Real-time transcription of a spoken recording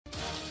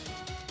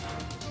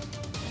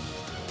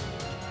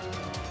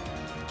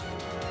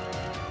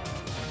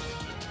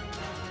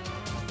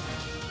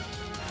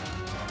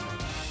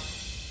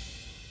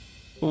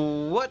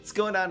What's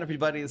going on,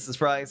 everybody? This is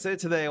Fry. So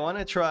today I want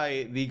to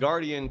try the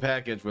Guardian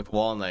package with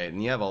Wall Knight,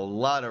 and you have a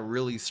lot of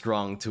really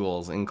strong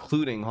tools,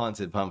 including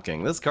Haunted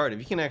Pumpkin. This card, if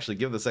you can actually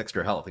give this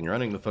extra health, and you're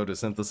running the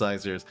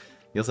photosynthesizers,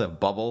 you also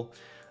have Bubble.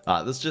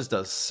 This just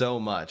does so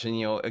much. And,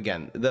 you know,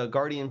 again, the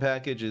Guardian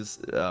package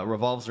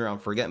revolves around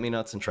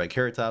Forget-Me-Nuts and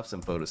Triceratops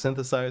and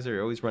Photosynthesizer.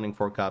 You're always running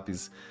 4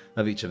 copies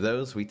of each of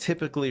those. We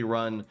typically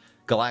run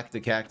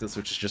Galactic Cactus,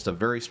 which is just a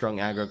very strong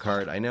aggro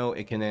card. I know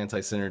it can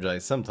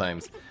anti-synergize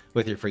sometimes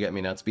with your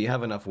Forget-Me-Nuts, but you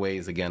have enough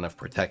ways, again, of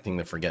protecting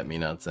the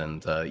Forget-Me-Nuts,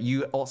 and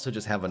you also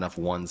just have enough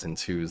 1s and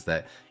 2s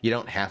that you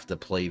don't have to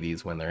play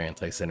these when they're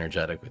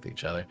anti-synergetic with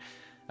each other.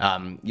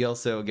 You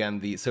also,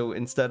 again, so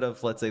instead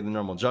of, let's say, the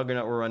normal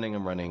Juggernaut we're running,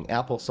 I'm running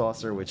Apple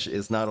Saucer, which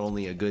is not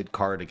only a good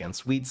card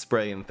against Weed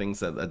Spray and things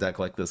that a deck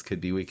like this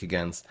could be weak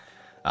against.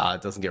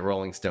 It doesn't get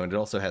Rolling Stone. It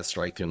also has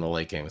Strike Through in the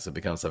late game, so it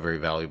becomes a very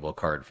valuable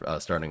card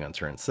starting on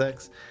turn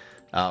 6.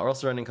 We're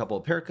also running a couple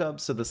of Pair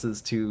Cubs, so this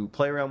is to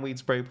play around Weed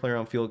Spray, play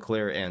around Field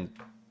Clear, and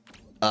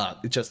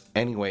it just,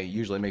 anyway,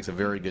 usually makes a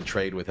very good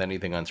trade with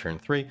anything on turn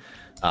 3,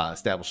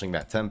 establishing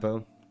that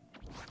tempo.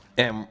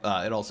 And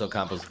it also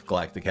combos with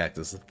Galactic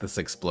Cactus. If this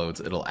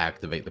explodes, it'll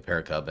activate the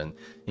Pair Cub, and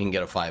you can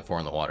get a 5/4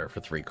 in the water for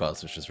 3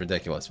 costs, which is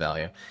ridiculous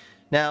value.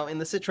 Now, in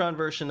the Citron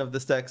version of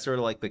this deck, sort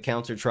of like the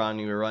Countertron,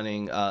 you were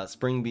running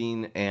Spring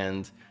Bean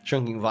and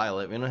Shrinking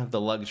Violet. We don't have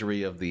the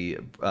luxury of the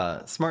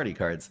Smarty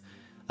cards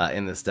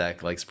in this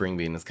deck. Like Spring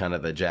Bean is kind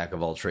of the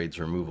jack-of-all-trades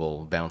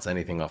removal, bounce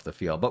anything off the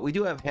field. But we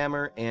do have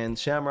Hammer and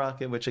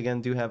Shamrocket, which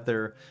again do have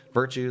their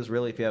virtues.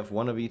 Really, if you have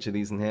one of each of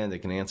these in hand, it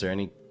can answer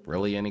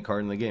really any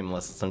card in the game,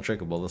 unless it's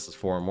untrickable. This is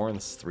 4 or more, and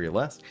this is 3 or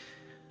less.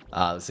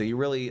 So you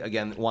really,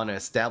 again, want to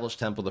establish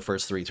tempo the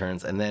first 3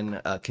 turns, and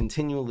then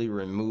continually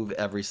remove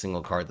every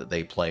single card that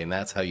they play, and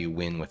that's how you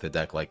win with a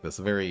deck like this.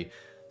 A very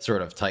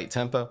sort of tight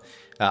tempo.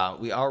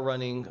 We are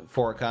running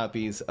 4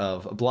 copies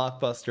of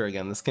Blockbuster.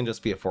 Again, this can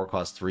just be a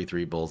 4-cost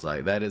 3/3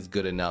 Bullseye. That is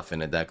good enough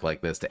in a deck like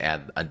this to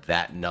add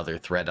another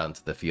threat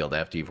onto the field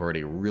after you've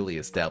already really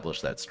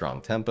established that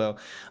strong tempo.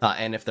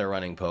 And if they're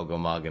running Pogo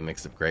Mog and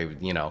Mix of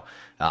Grave, you know,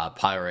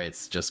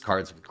 Pirates, just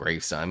cards with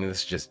Gravestone. I mean,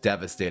 this is just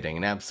devastating,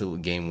 an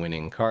absolute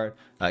game-winning card.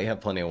 You have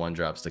plenty of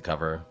 1-drops to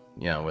cover,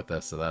 you know, with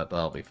this, so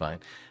that'll be fine.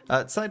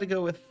 Decided to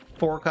go with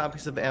 4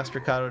 copies of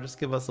Astrocado, just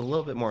give us a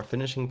little bit more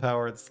finishing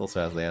power. This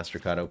also has the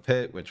Astrocado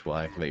Pit, which will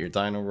activate your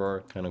Dino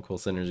Roar, kind of cool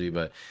synergy,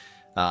 but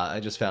I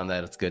just found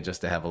that it's good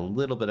just to have a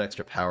little bit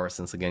extra power,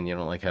 since again, you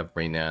don't like have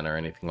Brain Nana or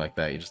anything like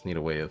that. You just need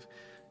a way of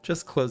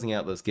just closing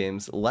out those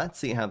games. Let's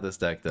see how this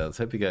deck does.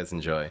 Hope you guys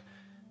enjoy.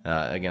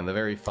 Again, the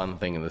very fun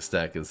thing in this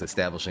deck is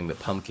establishing the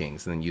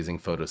Pumpkins and then using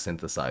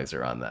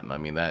Photosynthesizer on them. I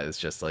mean, that is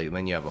just like,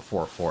 then you have a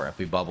 4/4. If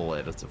we bubble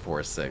it, it's a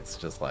 4/6,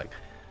 just like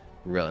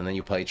real. And then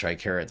you play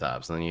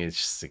Triceratops, and then you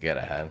just get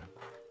ahead.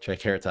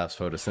 Triceratops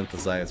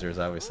Photosynthesizer is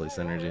obviously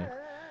synergy.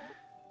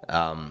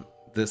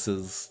 This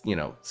is, you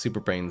know, Super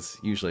Brain's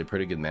usually a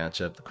pretty good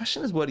matchup. The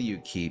question is, what do you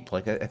keep?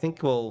 Like, I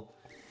think we'll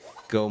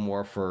go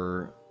more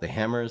for the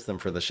Hammers than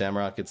for the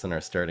Shamrockets in our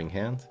starting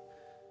hand.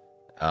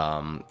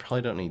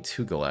 Probably don't need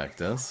 2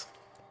 Galactus.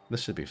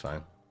 This should be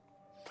fine.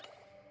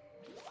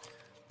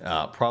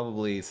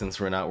 Probably, since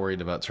we're not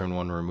worried about turn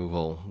 1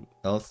 removal,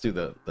 let's do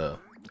the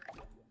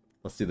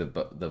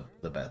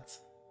bets.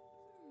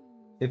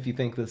 If you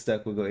think this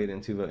deck will go 8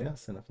 and 2, vote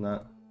yes, and if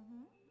not,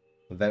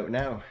 vote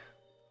no.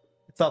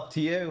 It's up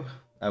to you.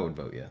 I would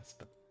vote yes,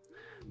 but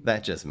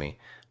that's just me.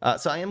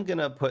 So I am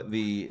gonna put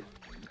the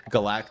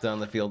Galacta on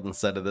the field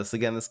instead of this.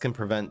 Again, this can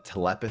prevent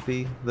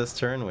Telepathy this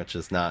turn, which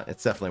is not,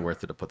 it's definitely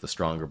worth it to put the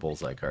stronger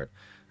Bullseye card.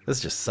 This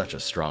is just such a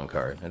strong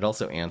card. It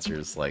also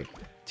answers like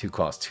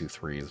 2-cost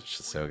 2/3s, which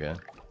is so good.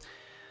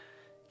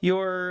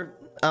 Your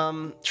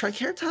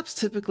Triceratops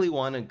typically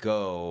want to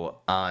go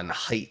on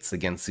Heights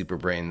against Super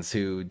Brains,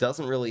 who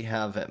doesn't really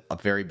have a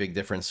very big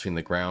difference between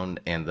the ground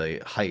and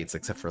the Heights,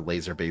 except for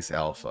Laser Base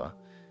Alpha.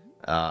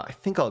 I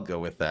think I'll go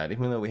with that,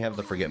 even though we have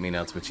the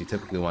Forget-Me-Nuts, which you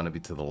typically want to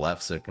be to the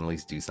left, so it can at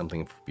least do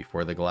something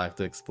before the Galacta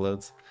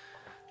explodes.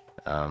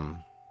 Our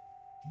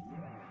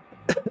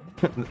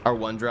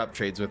 1-drop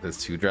trades with his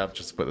 2-drop,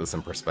 just to put this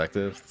in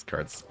perspective. This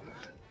card's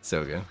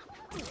so good.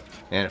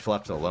 And if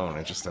left alone,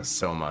 it just does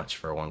so much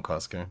for a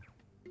 1-cost card.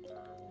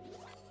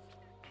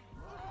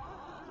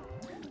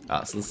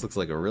 So this looks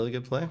like a really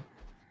good play.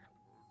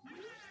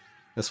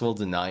 This will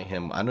deny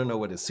him. I don't know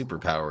what his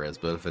superpower is,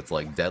 but if it's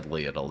like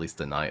deadly, it'll at least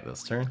deny it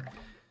this turn.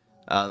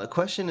 The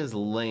question is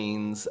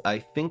lanes. I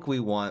think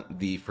we want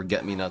the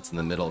Forget-Me-Nuts in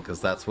the middle,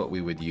 because that's what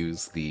we would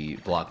use the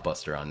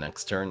Blockbuster on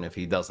next turn. If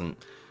he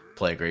doesn't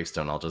play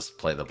Gravestone, I'll just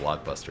play the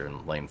Blockbuster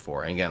in lane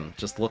 4. And again,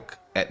 just look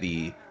at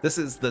the... This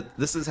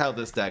is how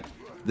this deck,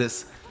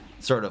 this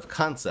sort of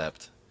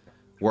concept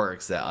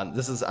works.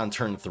 This is on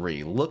turn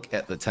 3. Look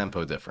at the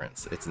tempo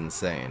difference. It's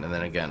insane. And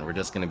then again, we're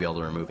just going to be able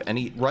to remove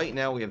any... Right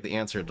now, we have the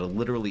answer to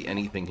literally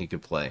anything he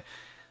could play.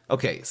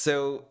 Okay,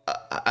 so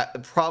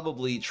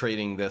probably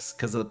trading this,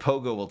 because the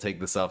Pogo will take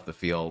this off the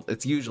field.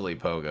 It's usually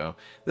Pogo.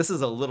 This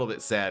is a little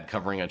bit sad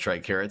covering a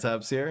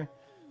Triceratops here,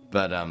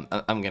 but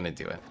I'm going to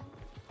do it.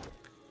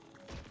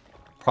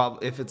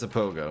 If it's a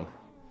Pogo.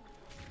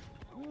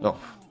 Oh,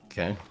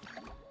 okay.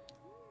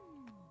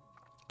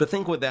 But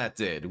think what that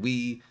did.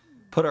 We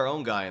put our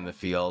own guy in the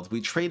field.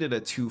 We traded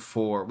a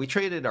 2-4. We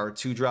traded our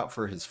 2-drop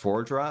for his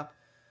 4-drop,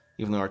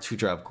 even though our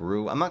 2-drop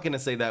grew. I'm not going to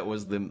say that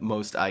was the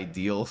most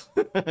ideal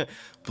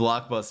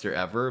blockbuster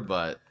ever,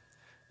 but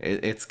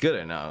it's good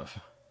enough.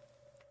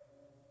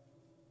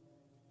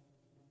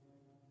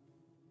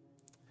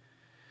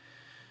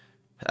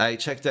 I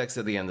check decks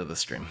at the end of the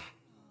stream.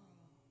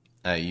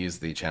 I use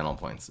the channel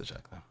points to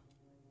check them.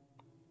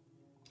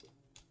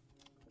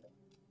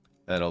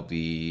 That'll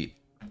be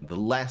the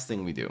last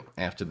thing we do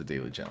after the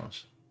daily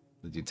challenge.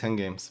 We do 10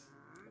 games,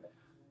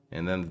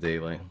 and then the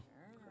daily.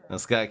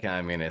 This guy,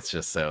 I mean, it's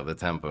just so, the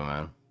tempo,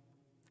 man.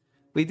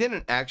 We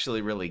didn't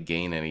actually really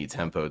gain any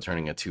tempo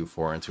turning a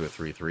 2-4 into a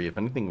 3-3. If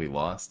anything, we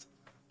lost.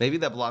 Maybe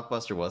that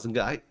blockbuster wasn't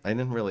good. I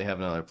didn't really have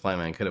another plan,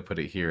 man. I could have put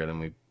it here, then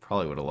we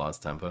probably would have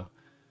lost tempo.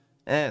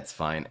 It's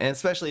fine. And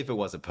especially if it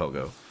was a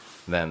pogo,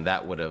 then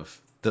that would have,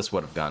 this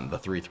would have gone, the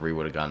 3-3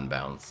 would have gone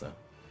bounds. So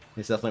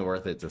it's definitely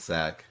worth it to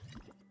sack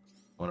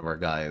one of our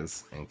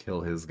guys and kill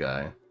his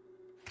guy,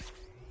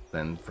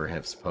 then for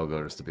his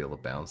pogo just to be able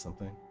to bounce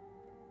something.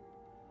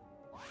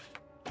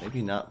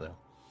 Maybe not, though.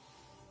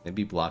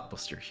 Maybe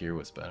blockbuster here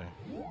was better.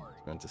 We're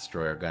going to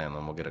destroy our guy and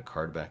then we'll get a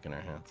card back in our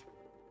hands.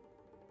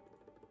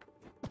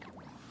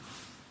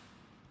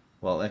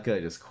 Well, that guy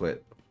just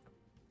quit.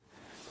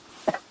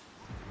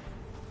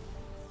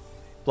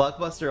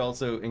 Blockbuster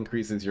also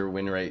increases your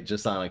win rate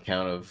just on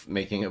account of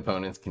making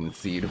opponents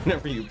concede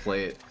whenever you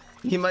play it.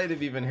 He might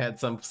have even had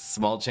some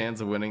small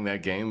chance of winning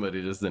that game, but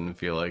he just didn't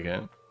feel like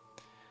it.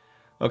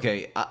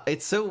 Okay,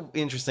 it's so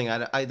interesting.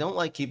 I don't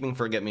like keeping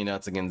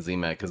Forget-Me-Nots against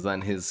Z-Mac, because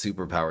then his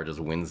superpower just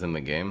wins him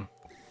the game.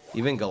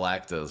 Even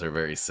Galactos are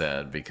very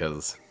sad,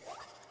 because...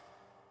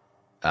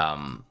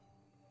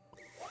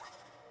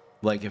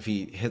 like, if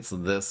he hits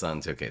this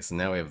onto... Okay, so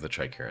now we have the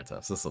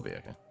Triceratops. This will be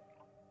okay.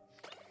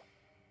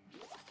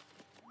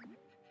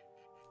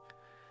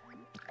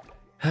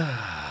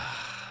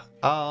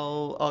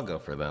 I'll go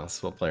for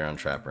this. We'll play around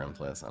Trapper and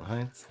play this on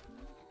Heights.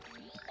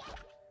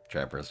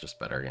 Trapper is just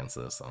better against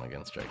this than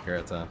against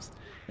Triceratops.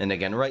 And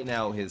again, right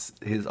now his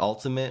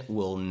ultimate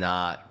will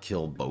not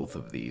kill both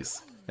of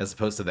these. As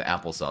opposed to the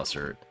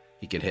Applesaucer,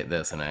 he could hit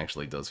this and it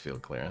actually does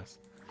field clearance.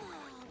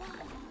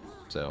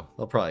 So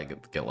they'll probably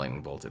get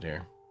lightning bolted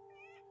here.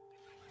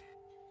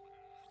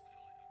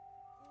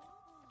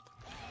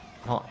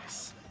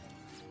 Nice.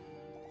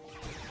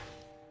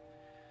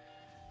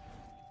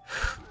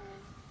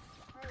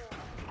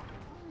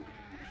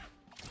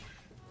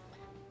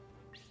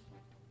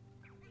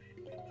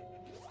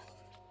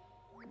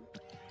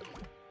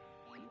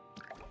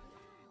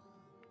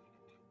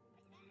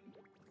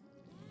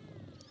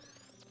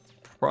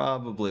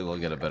 Probably we'll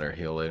get a better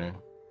heal later.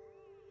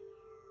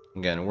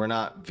 Again, we're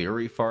not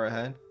very far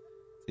ahead.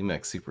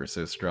 Z-Max Super is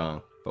so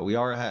strong, but we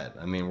are ahead.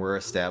 I mean,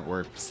 we're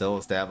still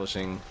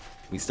establishing.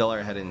 We still are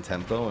ahead in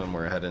tempo, and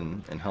we're ahead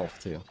in health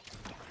too.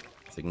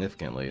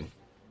 Significant lead.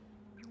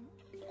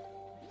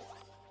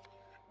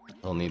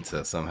 I'll need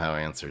to somehow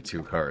answer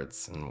 2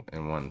 cards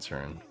in one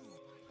turn,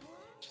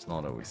 which is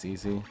not always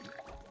easy.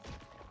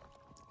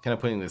 Kind of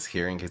putting this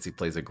here in case he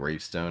plays a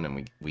Gravestone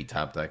and we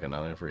top deck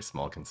another for a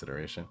small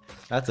consideration.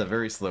 That's a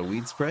very slow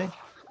Weed Spray.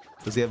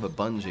 Does he have a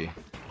Bungee?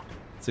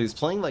 So he's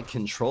playing like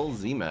Control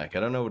Z-Mac. I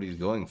don't know what he's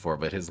going for,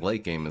 but his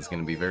late game is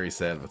going to be very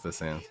sad with this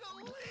hand.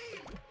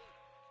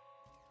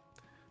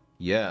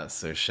 Yeah,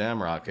 so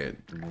Shamrocket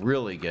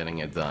really getting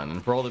it done.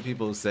 And for all the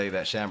people who say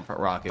that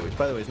Shamrocket, which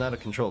by the way is not a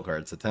control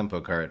card, it's a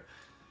tempo card,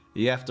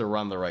 you have to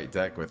run the right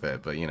deck with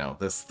it. But you know,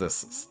 this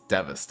is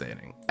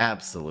devastating.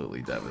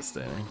 Absolutely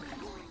devastating.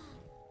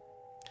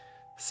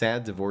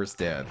 Sad Divorced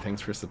Dad,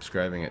 thanks for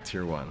subscribing at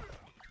Tier 1.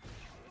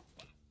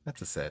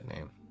 That's a sad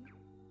name.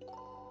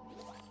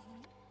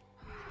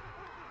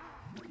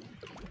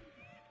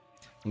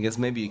 I guess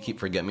maybe you keep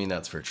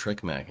Forget-Me-Nots for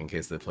Trick Mac in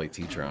case they play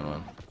Teacher on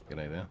one. Good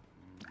idea.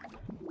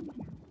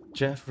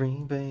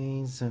 Jeffrey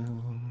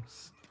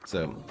Bezos.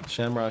 So,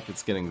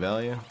 Shamrocket's getting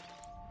value.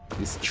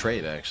 He's a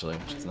trade, actually,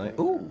 which is nice.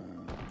 Ooh!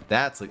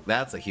 That's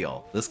a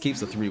heal. This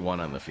keeps a 3-1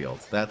 on the field.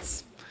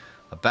 That's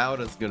about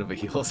as good of a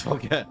heal as we'll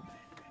get.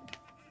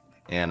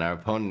 And our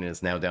opponent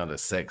is now down to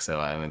 6, so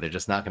I mean, they're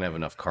just not going to have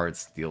enough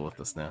cards to deal with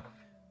this now.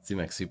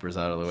 Z-Max Super's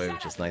out of the way,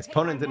 which is nice.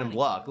 Opponent didn't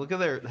block. Look at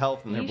their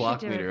health and their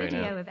block meter right now. You should do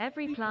a video of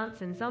every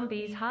Plants and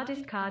Zombies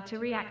hardest card to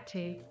react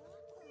to.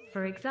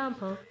 For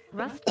example,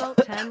 Rust Bolt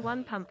turn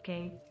 1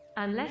 Pumpkin.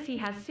 Unless he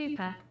has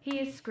Super, he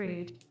is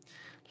screwed.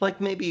 Like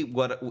maybe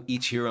what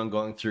each hero I'm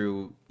going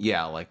through,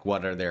 yeah, like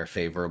what are their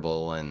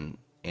favorable and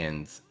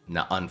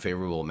not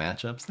unfavorable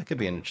matchups? That could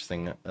be an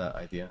interesting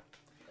idea.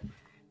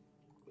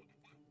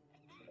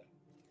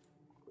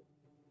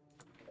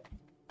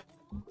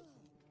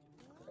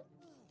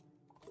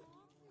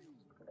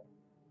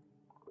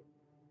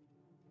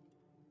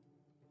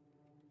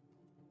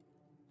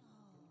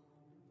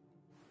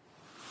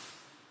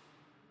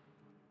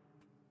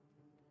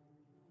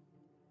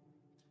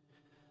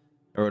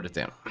 I wrote it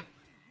down.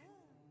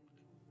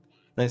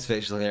 Nice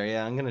facial hair.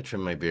 Yeah, I'm gonna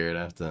trim my beard.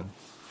 I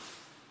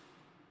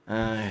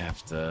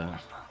have to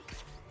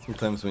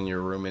Sometimes when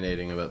you're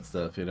ruminating about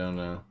stuff, you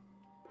don't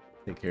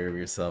take care of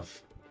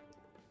yourself.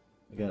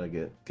 You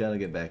gotta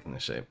get back into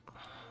shape.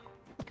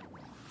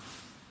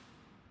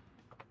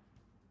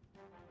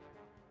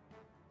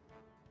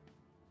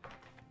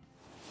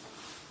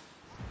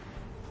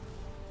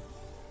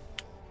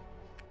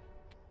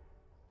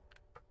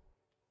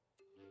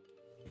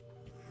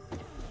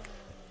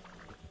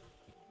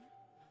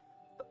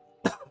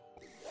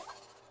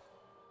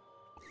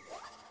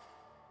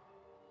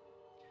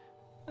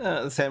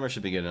 This hammer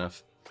should be good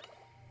enough.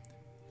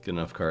 Good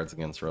enough cards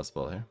against Rust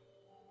Bolt here.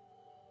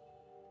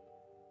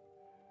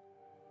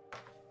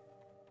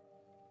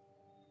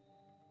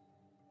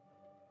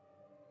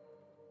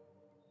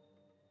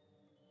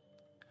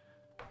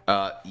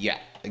 Yeah.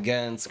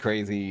 Again, it's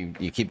crazy.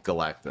 You keep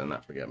Galacta,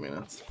 not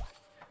Forget-Me-Nots.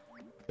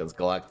 Because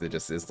Galacta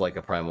just is like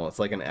a primal. It's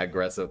like an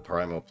aggressive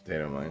primal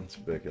potato mine. It's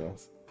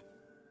ridiculous.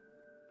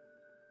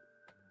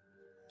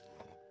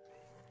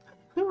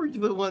 Were you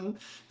the one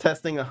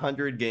testing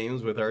 100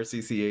 games with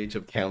RCCH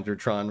of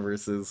Countertron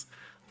versus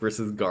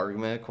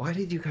Gargmech? Why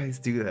did you guys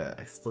do that?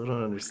 I still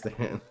don't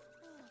understand.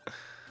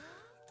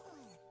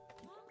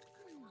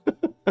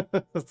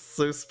 That's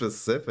so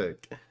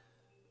specific.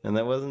 And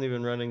that wasn't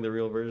even running the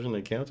real version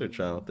of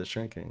Countertron with the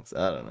shrinkings.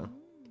 I don't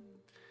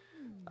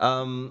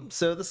know.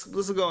 So this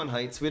will go on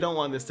heights. We don't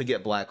want this to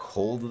get black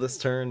holed this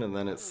turn, and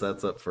then it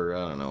sets up for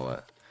I don't know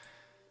what.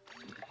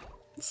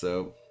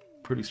 So,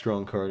 pretty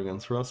strong card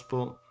against Rust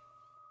Bolt.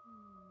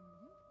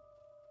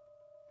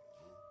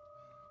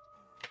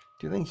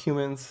 Do you think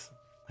humans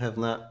have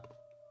not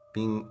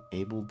been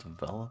able to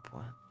develop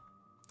what?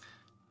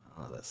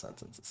 Oh, that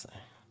sentence to say.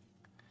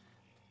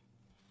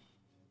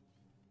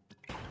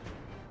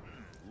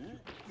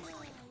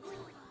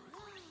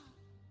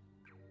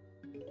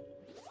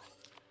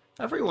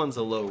 Everyone's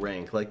a low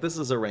rank. Like, this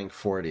is a rank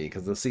 40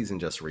 because the season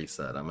just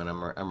reset. I mean,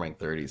 I'm rank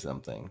 30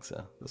 something,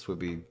 so this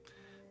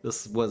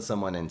was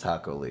someone in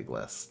Taco League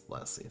last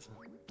season.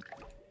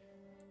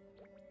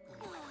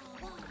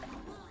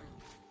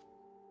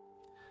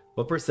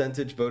 What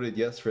percentage voted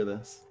yes for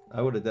this?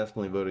 I would have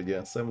definitely voted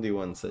yes.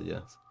 71 said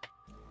yes.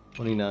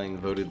 29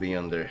 voted the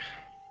under.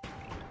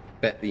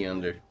 Bet the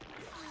under.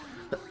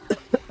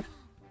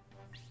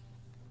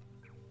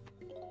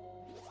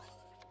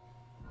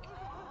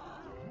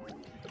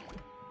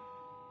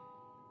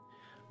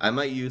 I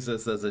might use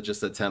this as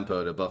just a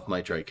tempo to buff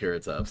my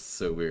Triceratops.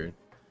 So weird.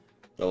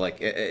 But like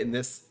in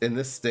this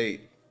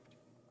state,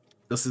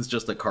 this is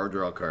just a card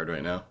draw card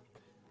right now.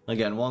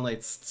 Again, Wall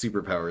Knight's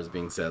superpower is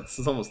being set. This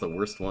is almost the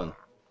worst one.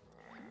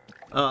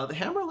 The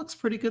hammer looks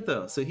pretty good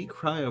though. So he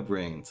cryo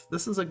brains.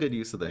 This is a good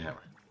use of the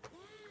hammer.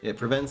 It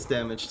prevents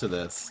damage to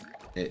this.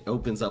 It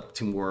opens up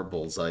to more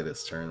bullseye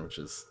this turn, which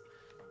is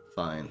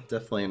fine.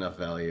 Definitely enough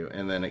value.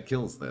 And then it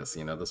kills this.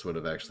 You know, this would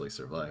have actually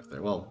survived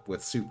there. Well,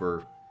 with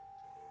super.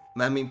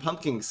 I mean,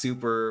 Pumpkin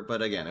super,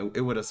 but again, it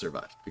would have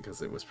survived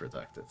because it was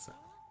protected. So.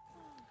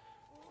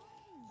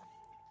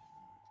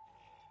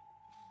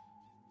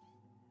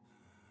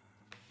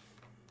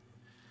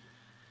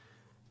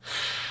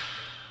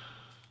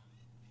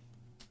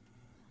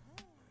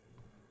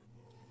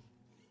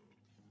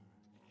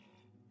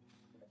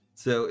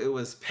 So it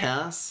was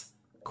pass,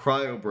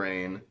 Cryo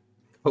Brain,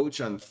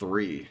 coach on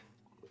 3.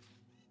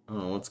 I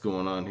don't know what's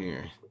going on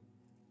here.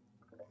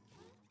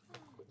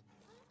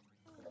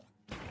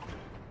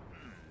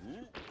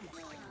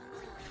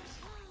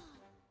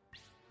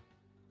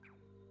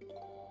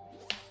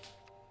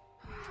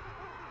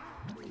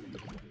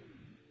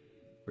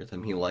 Every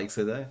time he likes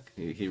a deck,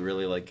 he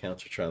really liked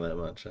Countertron that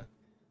much.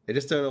 I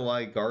just don't know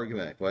why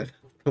Gargmech. Why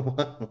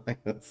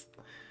this?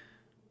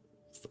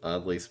 It's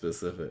oddly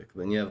specific.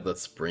 Then you have the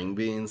Spring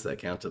Beans that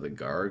count to the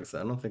Gargs.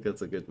 I don't think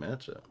that's a good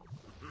matchup.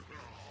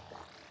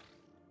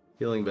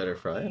 Feeling better,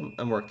 Fry.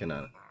 I'm working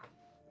on it.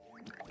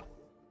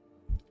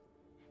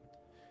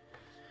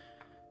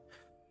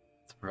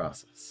 It's a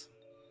process.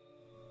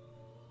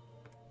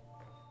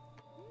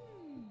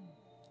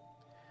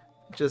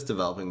 Just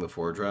developing the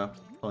 4-drop.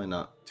 Probably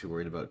not too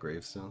worried about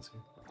gravestones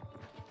here.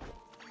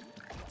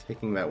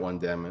 Taking that 1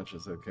 damage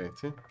is okay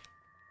too.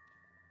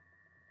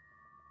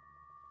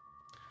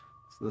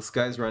 So this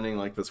guy's running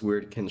like this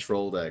weird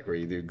control deck where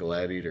you do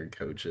Gladiator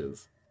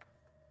coaches.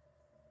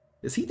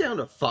 Is he down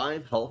to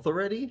 5 health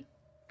already?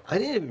 I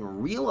didn't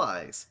even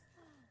realize.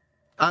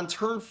 On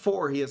turn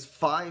 4, he has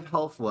 5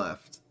 health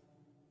left.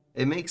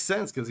 It makes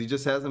sense because he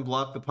just hasn't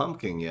blocked the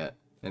pumpkin yet.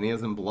 And he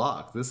hasn't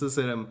blocked. This has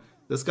hit him.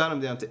 This got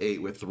him down to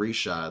 8 with 3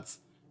 shots.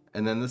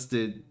 And then this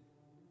did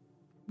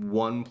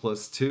 1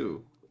 plus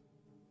 2.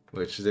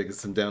 Which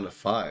takes him down to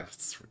 5.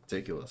 It's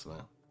ridiculous,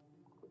 man.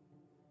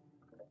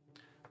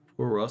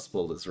 Poor Rust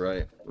Bolt is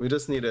right. We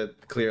just need a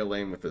clear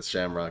lane with this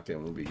Shamrock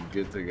and we'll be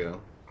good to go.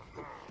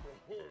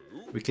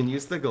 We can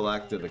use the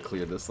Galacta to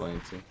clear this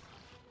lane too.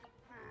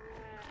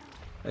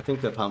 I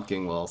think the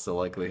Pumpkin will also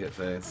likely hit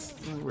face.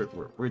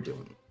 We're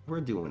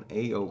doing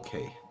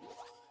A-okay.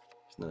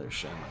 There's another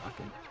Shamrock.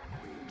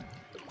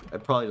 I'm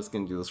probably just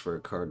gonna do this for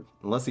a card.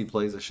 Unless he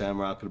plays a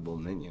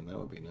Shamrocketable minion, that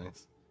would be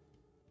nice.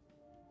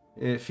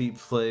 If he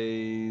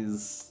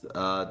plays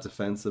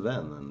defensive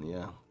end, then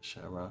yeah,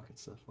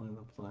 Shamrocket's definitely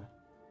the play.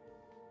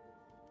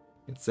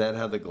 It's sad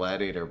how the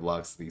Gladiator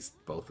blocks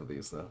both of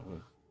these though.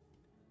 Ugh.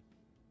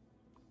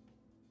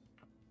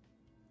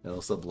 It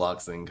also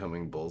blocks the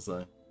incoming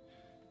bullseye.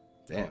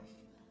 Damn.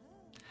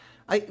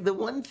 The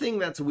one thing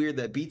that's weird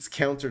that beats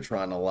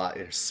Countertron a lot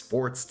is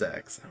sports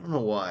decks. I don't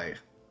know why.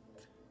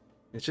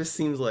 It just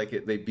seems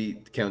like they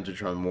beat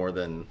Countertron more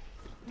than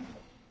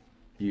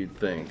you'd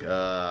think.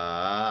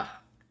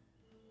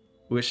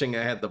 Wishing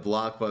I had the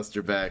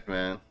Blockbuster back,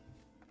 man.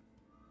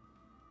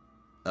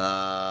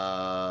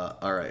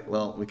 Alright,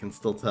 well, we can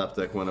still top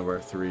deck one of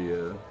our 3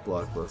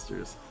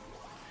 Blockbusters.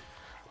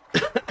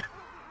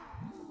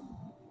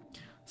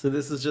 So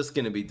this is just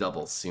going to be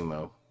double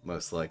Sumo,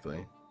 most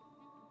likely.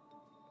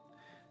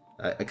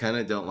 I kind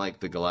of don't like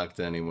the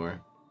Galacta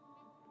anymore.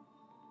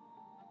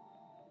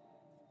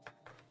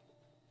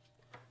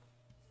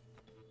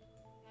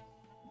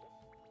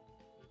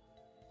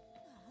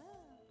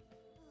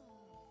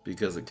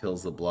 Because it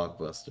kills the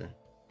Blockbuster.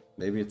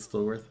 Maybe it's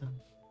still worth it?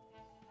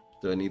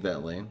 Do I need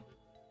that lane?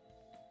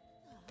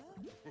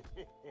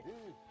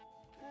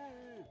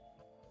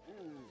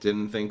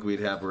 Didn't think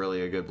we'd have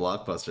really a good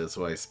Blockbuster, that's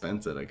why I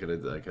spent it. I could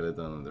have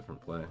done a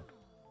different play.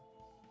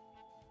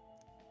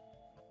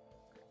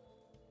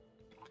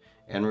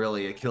 And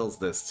really, it kills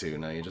this too.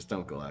 No, you just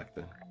don't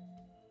Galacta.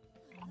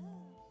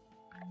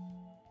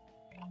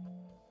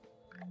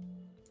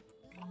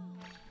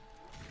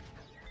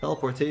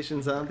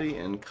 Teleportation Zombie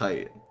and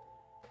Kite.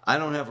 I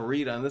don't have a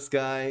read on this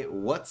guy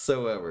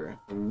whatsoever.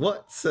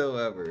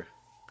 Whatsoever.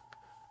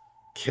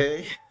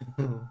 Okay.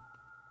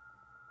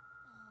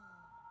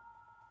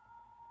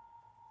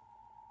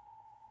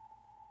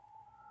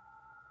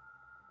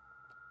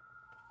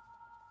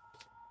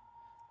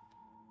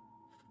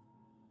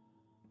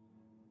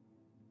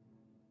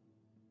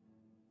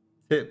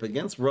 Tip,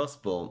 against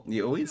Rust Bowl,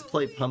 you always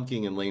play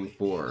Pumpkin in lane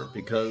 4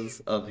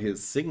 because of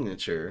his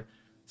signature,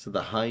 so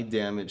the high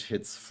damage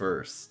hits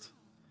first.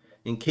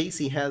 In case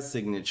he has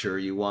signature,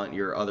 you want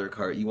your other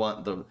card, you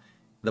want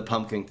the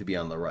Pumpkin to be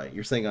on the right.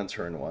 You're saying on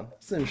turn 1.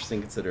 It's an interesting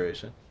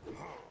consideration.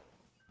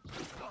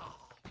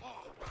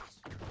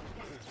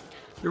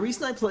 The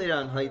reason I played it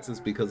on Heights is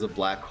because of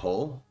Black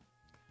Hole.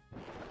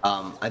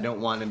 I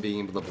don't want him being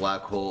able to Black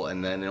Hole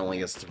and then it only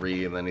has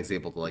 3 and then he's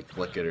able to like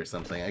flick it or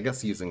something. I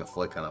guess using a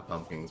flick on a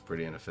Pumpkin is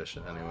pretty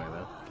inefficient anyway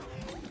though.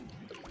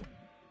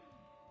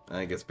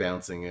 I guess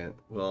bouncing it,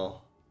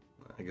 well,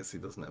 I guess he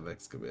doesn't have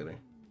Excavator.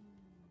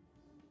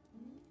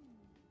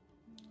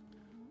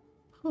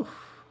 Whew.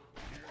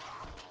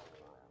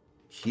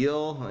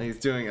 Heal? He's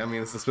doing, I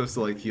mean, this is supposed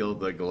to like heal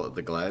the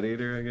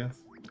Gladiator, I guess.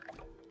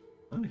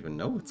 I don't even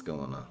know what's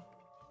going on.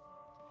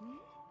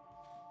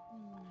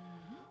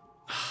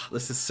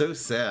 This is so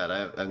sad. I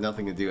have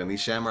nothing to do, and these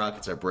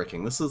Shamrockets are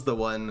bricking. This is the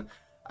one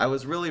I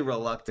was really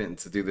reluctant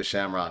to do the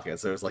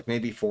Shamrockets. There was like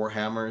maybe 4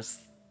 hammers,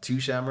 2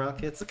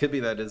 Shamrockets. It could be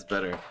that is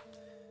better.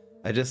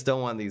 I just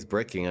don't want these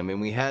bricking. I mean,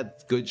 we had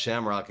good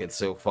Shamrockets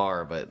so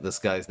far, but this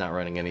guy's not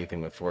running anything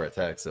with 4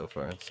 attacks so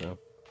far, so.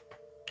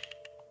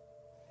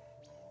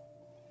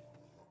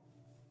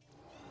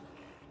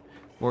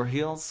 More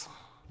heals.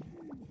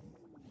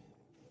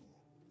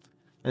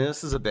 And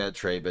this is a bad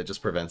trade, but it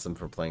just prevents him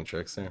from playing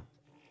tricks there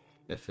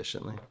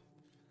efficiently.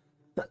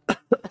 I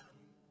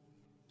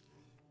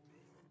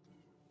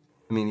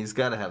mean, he's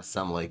got to have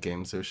some late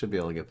game, so he should be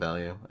able to get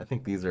value. I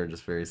think these are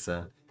just very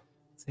sad.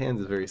 His hand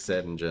is very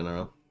sad in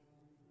general.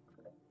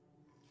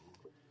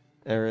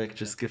 Eric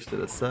just gifted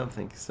a sub.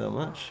 Thank you so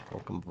much.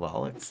 Welcome,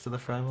 Volix, to the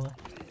family.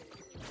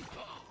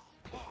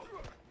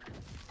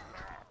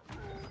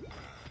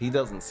 He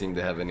doesn't seem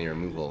to have any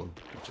removal,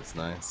 which is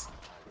nice.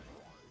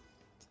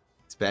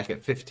 He's back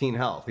at 15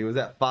 health. He was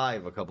at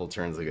 5 a couple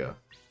turns ago.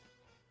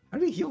 How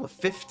did he heal with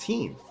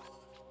 15?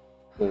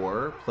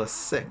 4 plus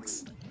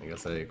 6. I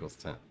guess that equals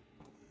 10.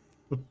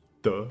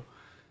 Duh.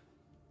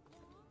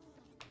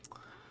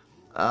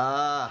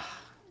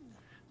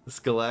 This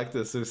Galactus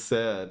is so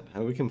sad.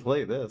 How we can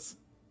play this?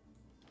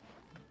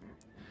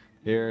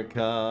 Here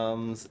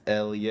comes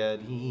El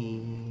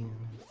Yeti.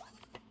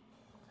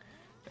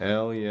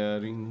 El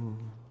Yeti.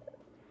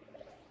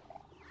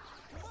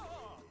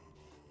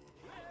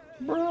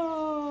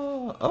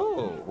 Bro.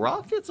 Oh,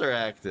 rockets are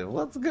active.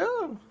 Let's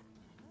go.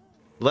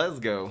 Let's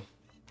go.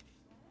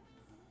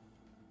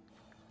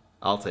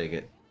 I'll take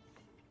it.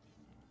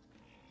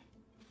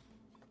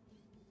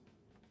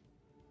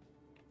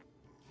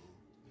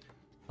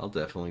 I'll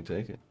definitely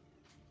take it.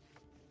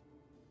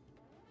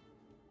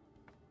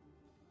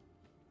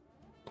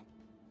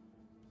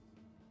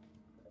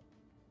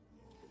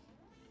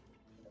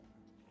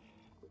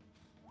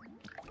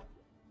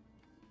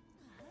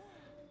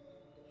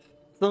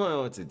 Don't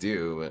know what to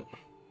do, but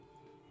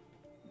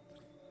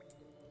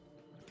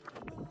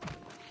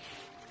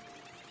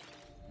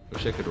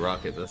wish I could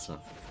rocket this one.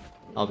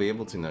 I'll be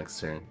able to next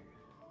turn.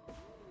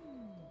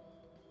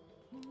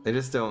 They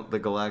just don't. The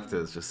Galacta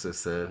is just so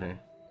sad here.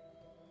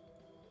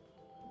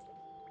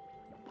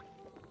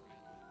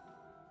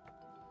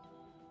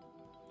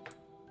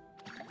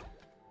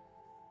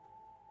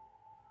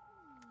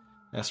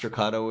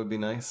 Astrocado would be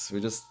nice.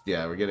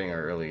 We're getting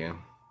our early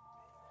game.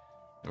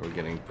 And we're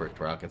getting perked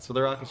rockets. So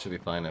the rockets should be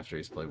fine after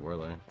he's played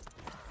Warlord.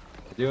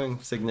 We're doing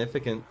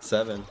significant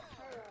 7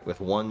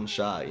 with 1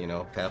 shot, you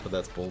know, half of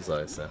that's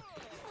bullseye, so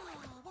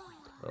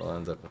we'll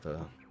end up with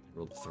a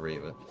rolled 3,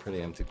 but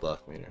pretty empty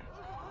block meter.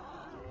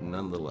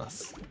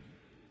 Nonetheless.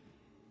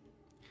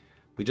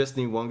 We just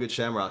need 1 good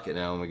Shamrocket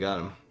now and we got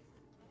him.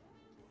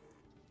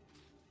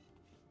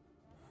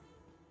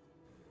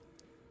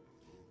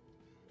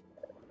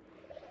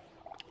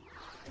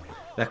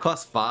 That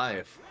costs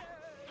 5.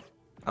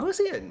 How is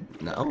he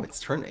at? No, it's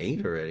turn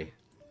 8 already.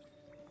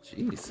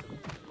 Jeez.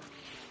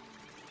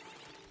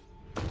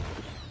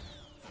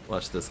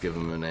 Watch this give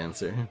him an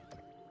answer.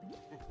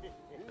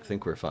 I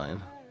think we're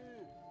fine.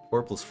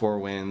 4 + 4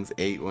 wins,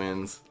 8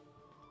 wins.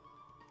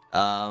 It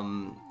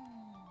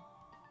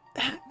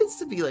happens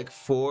to be like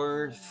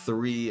 4,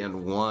 3,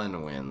 and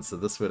 1 wins, so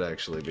this would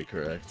actually be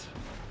correct.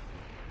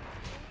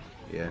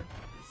 Yeah.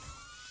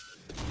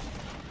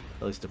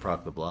 At least to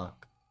proc the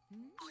block.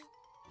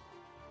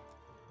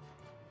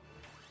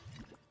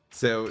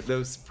 So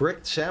those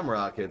bricked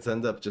Shamrockets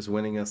end up just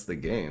winning us the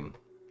game.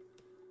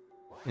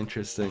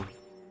 Interesting.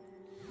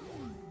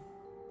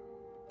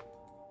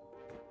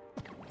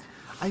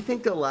 I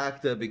think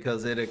Galacta,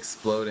 because it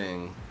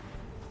exploding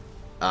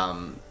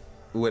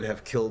would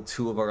have killed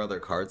 2 of our other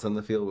cards on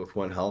the field with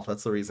 1 health.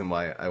 That's the reason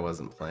why I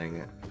wasn't playing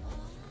it.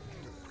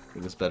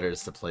 It was better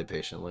just to play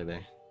patiently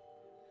there.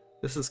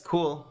 This is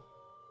cool.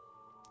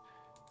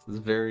 This is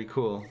very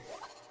cool.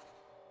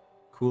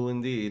 Cool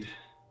indeed.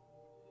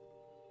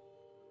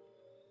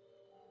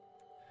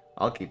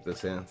 I'll keep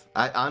this hand.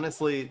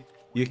 Honestly,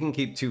 you can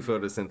keep 2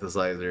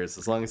 photosynthesizers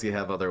as long as you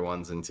have other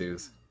 1s and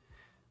 2s.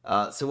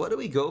 So what do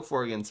we go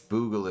for against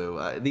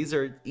Boogaloo? These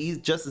are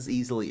just as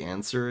easily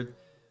answered.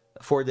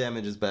 4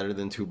 damage is better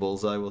than 2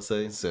 bullseye, I will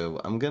say.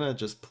 So I'm gonna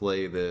just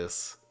play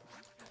this.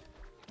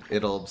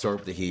 It'll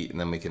absorb the heat, and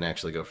then we can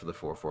actually go for the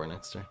 4/4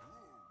 next turn.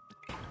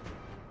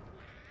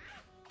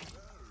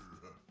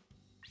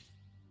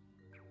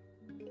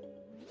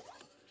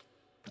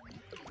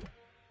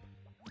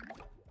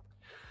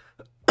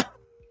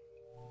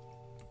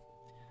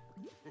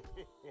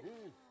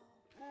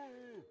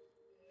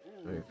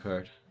 Very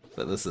card.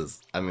 But this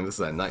is, I mean, this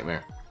is a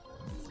nightmare.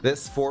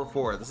 This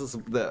 4/4, this is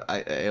the,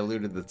 I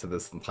alluded to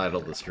this and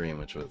titled the stream,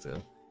 which was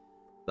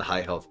the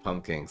high health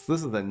pumpkins.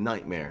 This is a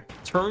nightmare.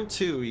 Turn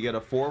 2, you get a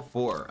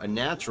 4/4, a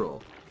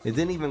natural. It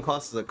didn't even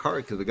cost us a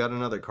card because we got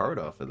another card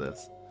off of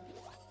this.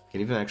 Can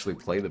even actually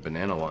play the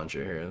banana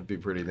launcher here. That'd be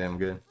pretty damn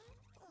good.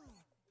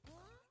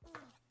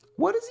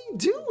 What is he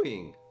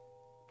doing?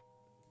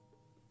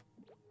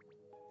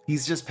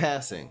 He's just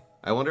passing.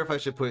 I wonder if I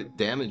should put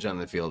damage on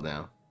the field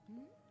now.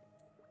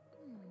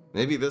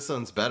 Maybe this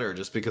one's better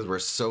just because we're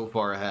so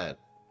far ahead.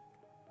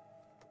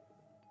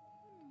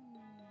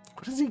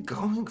 What is he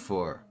going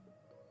for?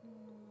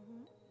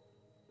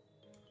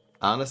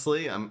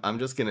 Honestly, I'm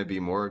just gonna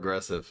be more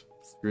aggressive.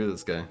 Screw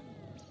this guy.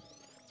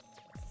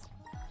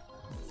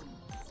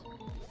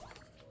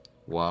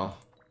 Wow.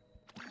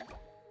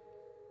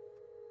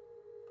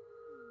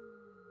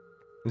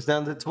 He's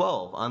down to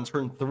 12 on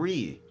turn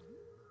 3.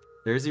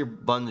 There's your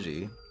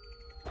bungee.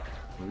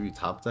 Maybe you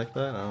top deck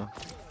that? Oh.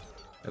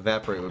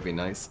 Evaporate would be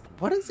nice.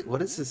 What is it? What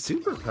is his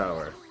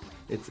superpower?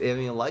 It's, I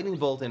mean, a lightning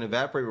bolt and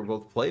evaporate were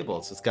both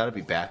playable, so it's got to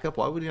be backup.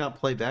 Why would he not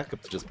play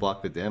backup to just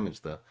block the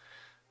damage, though?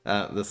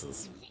 This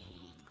is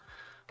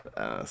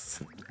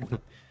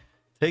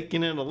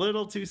taking it a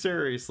little too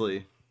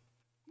seriously.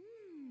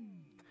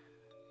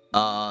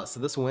 So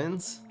this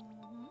wins.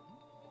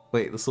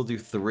 Wait, this will do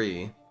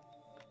 3.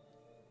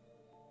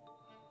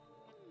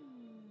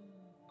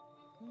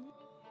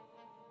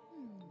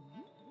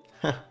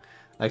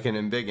 I can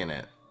embiggen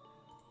it.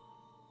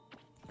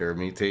 Or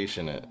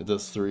mutation it. It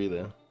does 3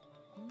 though.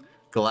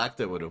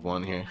 Galacta would have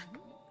won here.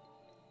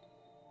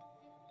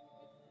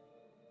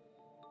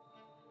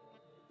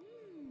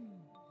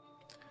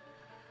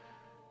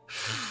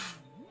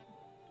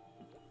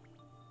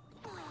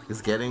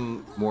 Is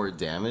getting more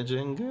damage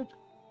in good?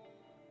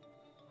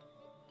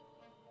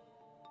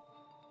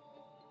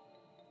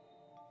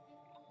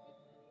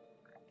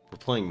 We're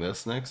playing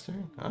this next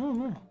turn? I don't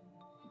know.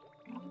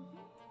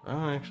 I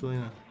don't actually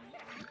know.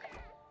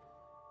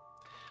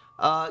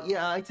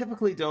 Yeah, I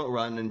typically don't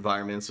run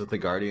environments with the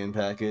Guardian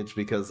package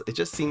because it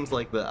just seems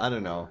like I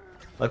don't know.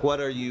 Like, what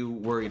are you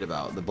worried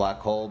about? The Black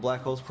Hole?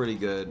 Black Hole's pretty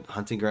good.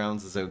 Hunting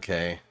Grounds is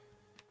okay.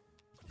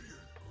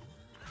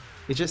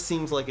 It just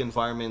seems like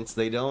environments,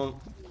 they don't...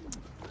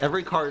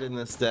 Every card in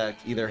this deck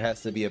either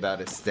has to be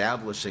about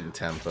establishing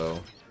tempo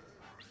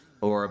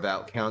or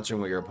about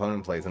countering what your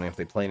opponent plays, and if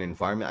they play an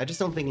environment... I just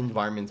don't think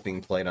environments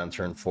being played on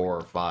turn 4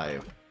 or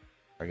 5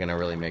 are gonna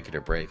really make it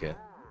or break it.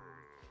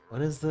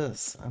 What is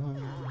this? I don't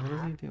know. What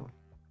is he doing?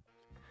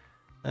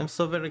 I'm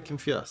so very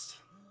confused.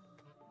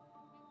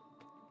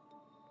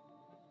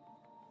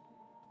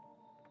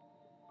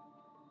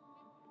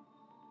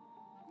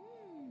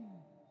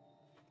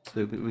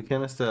 So we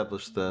can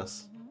establish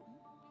this.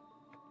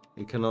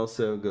 We can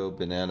also go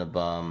Banana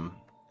Bomb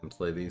and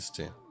play these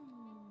two.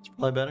 It's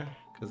probably better.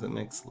 because it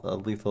makes a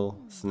lethal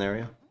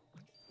scenario.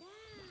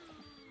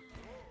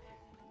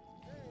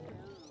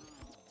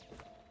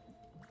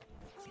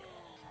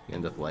 You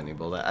end up lightning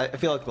bolt. I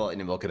feel like the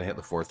lightning bolt could have hit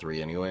the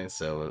 4-3 anyway,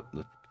 so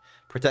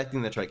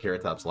protecting the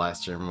Triceratops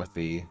last turn with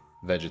the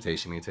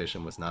vegetation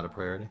mutation was not a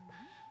priority.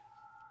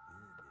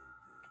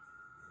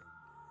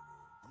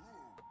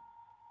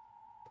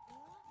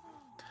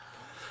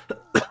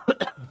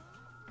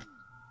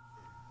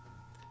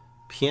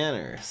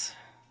 Pianners.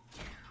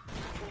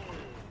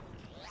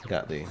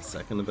 Got the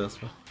second to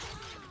best one.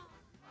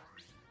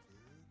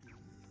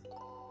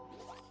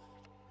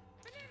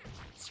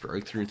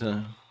 Strike through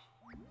time.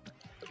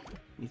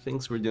 He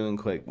thinks we're doing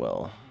quite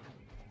well.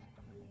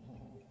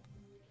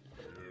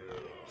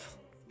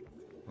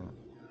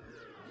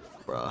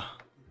 Bruh.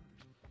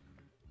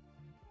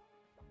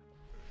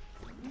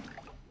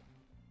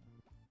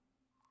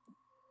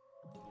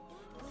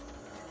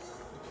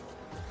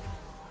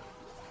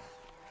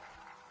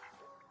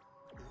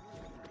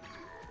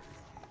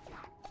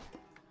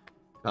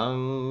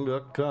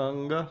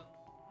 Conga.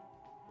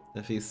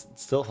 If he's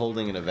still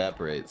holding an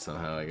evaporate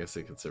somehow, I guess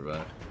he could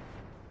survive.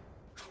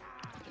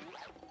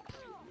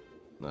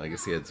 No, I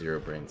guess he had 0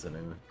 brains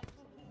anyway.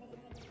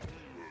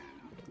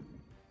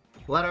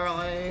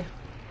 Literally!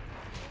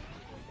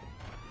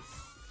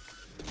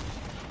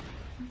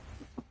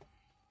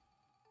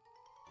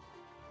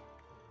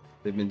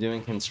 They've been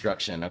doing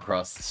construction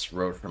across this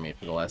road for me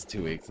for the last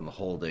 2 weeks, and the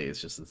whole day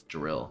is just this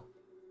drill.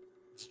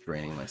 It's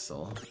draining my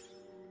soul.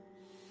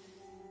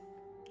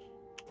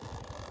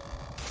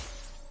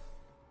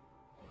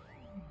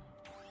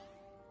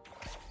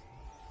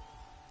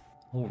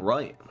 All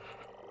right.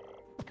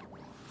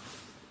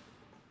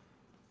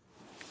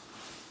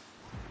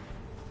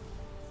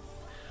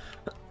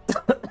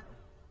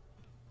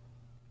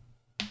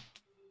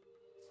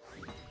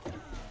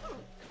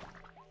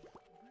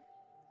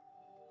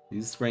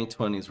 These ranked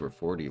 20s were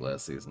 40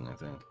 last season, I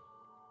think.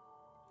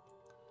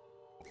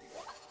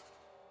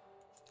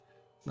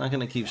 Not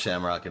gonna keep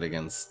Shamrocket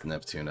against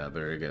Neptune. I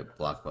better get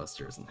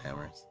blockbusters and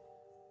hammers.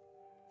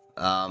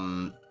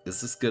 Is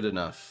this good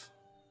enough?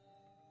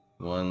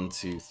 1,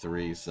 2,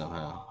 3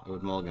 somehow. I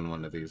would mulligan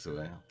one of these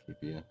away. I'll keep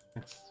you.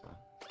 That's fine.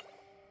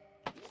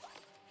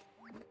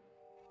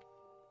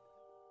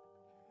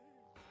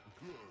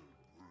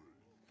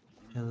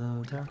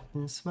 Hello,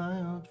 darkness, my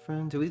old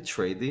friend. Do we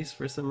trade these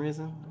for some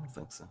reason? I don't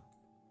think so.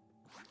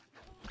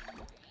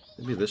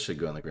 Maybe this should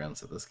go on the ground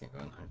so this can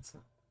go on height. So.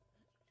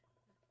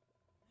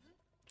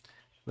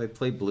 I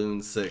played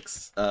Bloon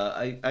 6.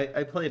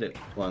 I played it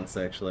once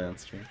actually on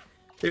stream.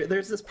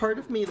 There's this part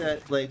of me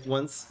that like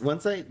once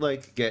I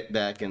like get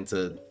back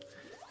into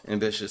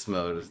ambitious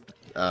mode,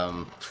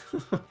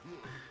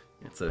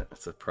 it's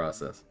a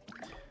process.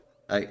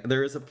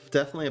 There is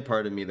definitely a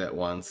part of me that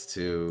wants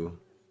to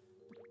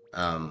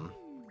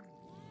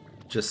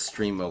just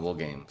stream mobile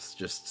games,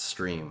 just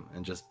stream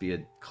and just be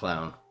a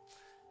clown,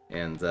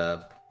 and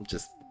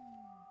just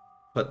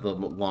put the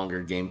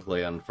longer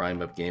gameplay on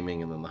Prime Up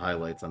Gaming and then the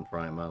highlights on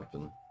Prime Up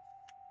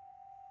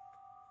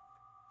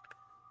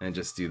and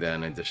just do that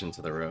in addition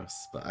to the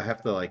roasts. But I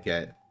have to like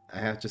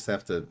just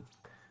have to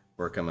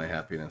work on my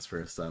happiness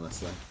first,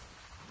 honestly.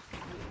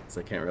 So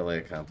I can't really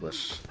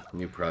accomplish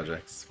new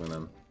projects when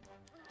I'm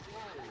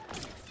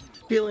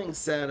feeling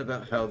sad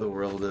about how the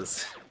world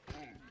is.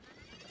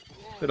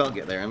 But I'll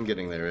get there. I'm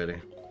getting there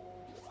already.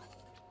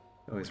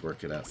 Always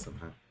work it out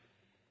somehow.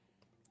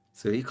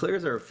 So he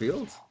clears our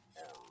field?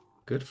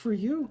 Good for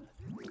you.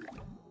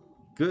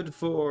 Good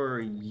for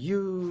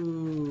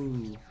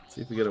you. Let's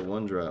see if we get a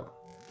 1-drop.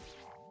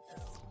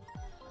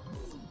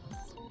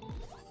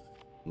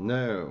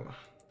 No.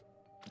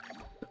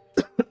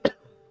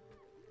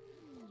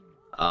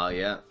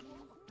 Yeah.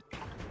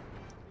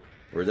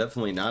 We're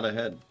definitely not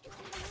ahead.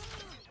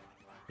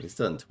 He's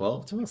done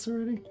 12 to us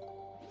already?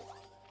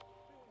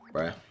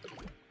 Bruh.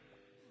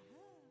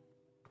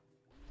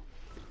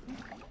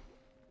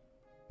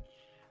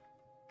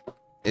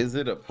 Is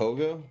it a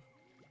pogo?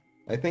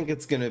 I think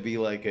it's gonna be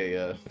like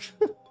a,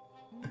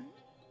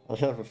 I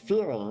have a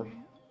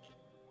feeling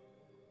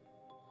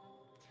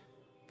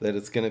that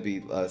it's gonna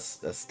be a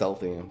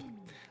stealthy imp.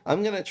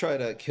 I'm gonna try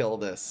to kill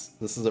this.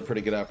 This is a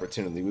pretty good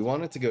opportunity. We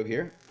want it to go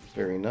here.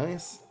 Very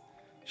nice.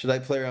 Should I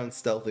play around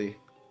stealthy?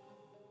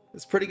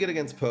 It's pretty good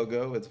against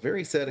Pogo. It's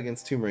very sad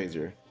against Tomb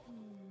Raiser.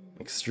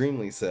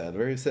 Extremely sad.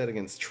 Very sad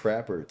against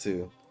Trapper,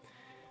 too.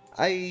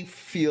 I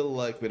feel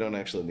like we don't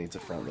actually need to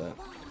front that.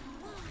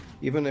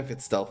 Even if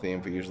it's stealthy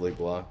imp, we usually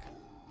block.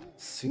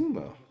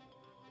 Sumo.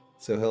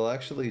 So he'll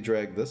actually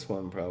drag this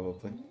one,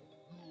 probably.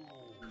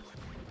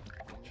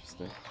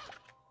 Interesting.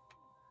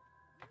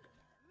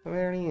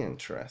 Very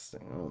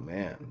interesting. Oh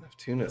man,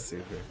 Neptuna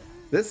super.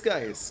 This guy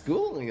is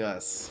schooling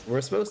us.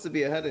 We're supposed to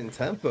be ahead in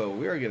tempo.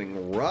 We are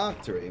getting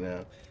rocked right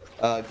now.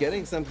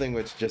 Getting something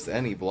with just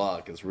any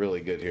block is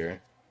really good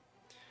here.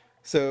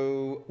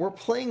 So we're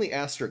playing the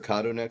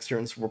Astrocado next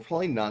turn, so we're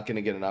probably not going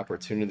to get an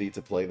opportunity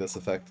to play this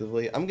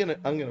effectively. I'm gonna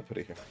put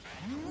it here.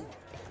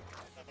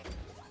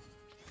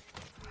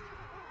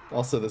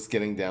 Also, this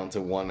getting down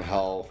to 1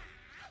 health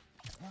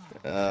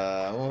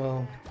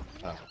Well,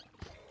 oh.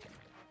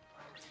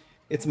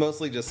 It's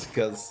mostly just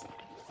because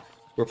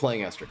we're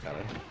playing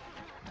Astrocata.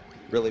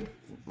 Really,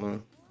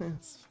 well,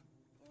 it's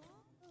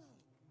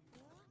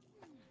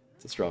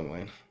a strong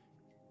lane.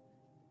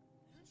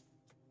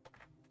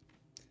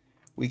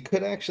 We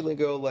could actually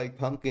go like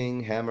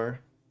Pumpkin, Hammer,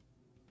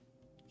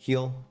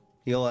 Heal.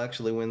 Heal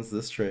actually wins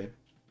this trade.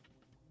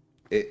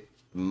 It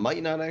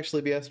might not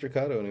actually be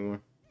Astrocado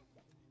anymore.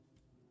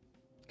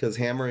 Because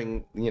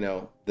hammering, you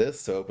know,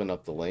 this to open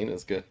up the lane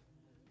is good.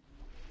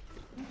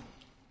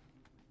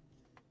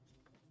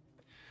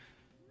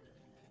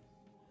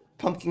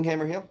 Pumpkin,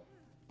 Hammer, Heal.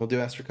 We'll do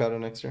Astrocado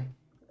next year.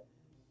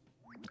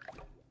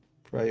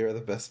 Probably you're the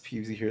best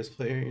PvZ Heroes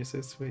player. You're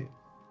so sweet.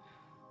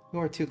 You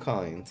are too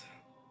kind.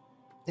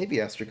 Maybe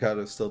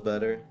Astrocado is still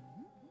better.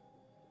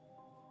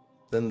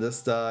 Then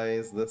this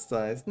dies, this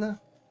dies. Nah.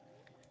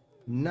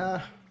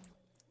 Nah.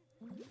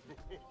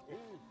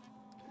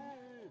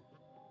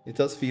 It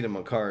does feed him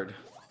a card,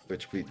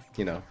 which we,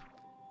 you know,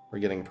 we're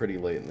getting pretty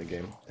late in the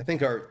game. I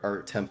think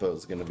our tempo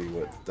is going to be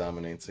what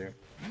dominates here.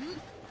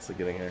 So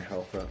getting our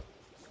health up.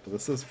 But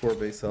this is 4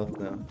 base health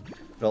now.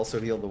 It also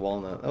healed the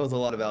walnut. That was a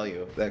lot of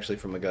value, actually,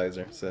 from a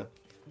geyser, so.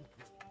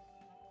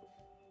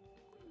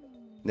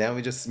 Now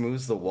he just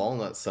moves the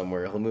walnut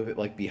somewhere. He'll move it,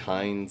 like,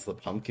 behind the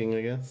pumpkin,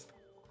 I guess.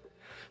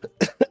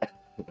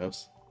 Who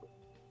knows?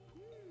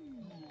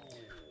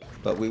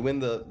 But we win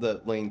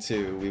the lane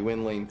 2, we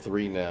win lane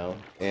 3 now,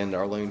 and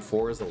our lane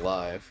 4 is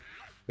alive.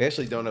 We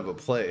actually don't have a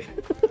play.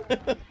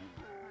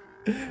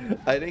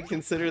 I didn't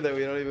consider that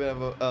we don't even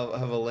have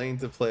a lane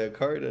to play a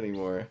card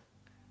anymore.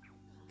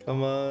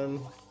 Come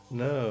on.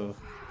 No.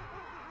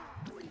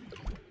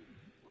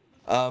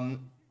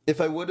 If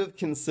I would have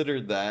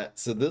considered that,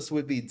 so this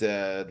would be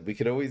dead. We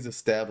could always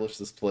establish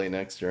this play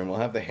next turn. We'll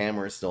have the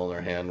hammer still in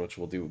our hand, which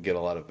will get a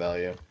lot of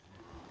value.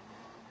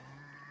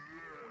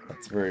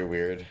 That's very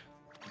weird.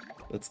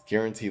 That's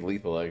guaranteed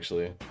lethal,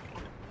 actually.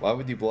 Why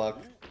would you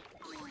block?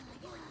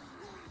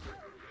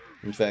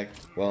 In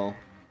fact, well,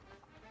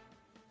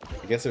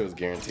 I guess it was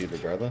guaranteed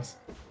regardless.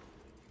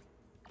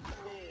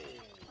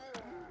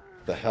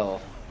 The hell?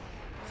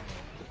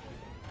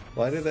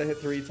 Why did that hit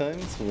 3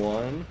 times?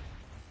 1,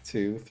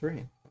 2,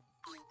 3.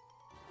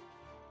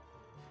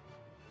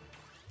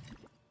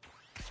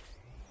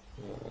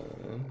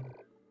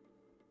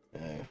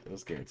 It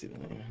was guaranteed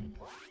anyway.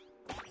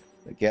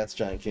 The gas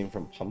giant came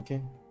from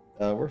Pumpkin.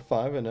 We're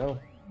 5-0.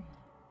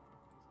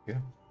 Yeah.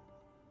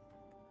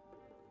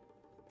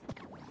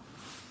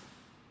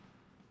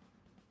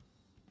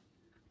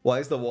 Why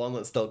is the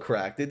walnut still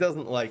cracked? It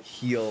doesn't like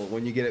heal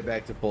when you get it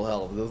back to full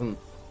health. It doesn't.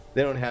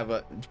 They don't have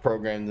it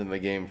programmed in the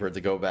game for it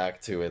to go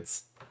back to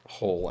its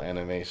whole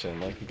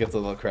animation. Like it gets a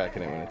little crack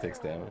in it when it takes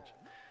damage.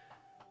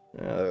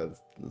 Yeah,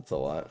 that's a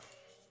lot.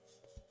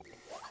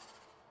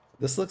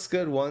 This looks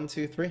good. 1,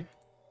 2, 3,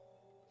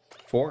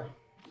 4.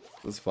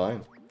 This is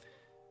fine.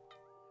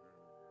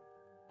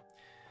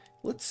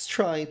 Let's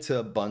try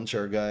to bunch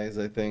our guys,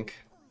 I think.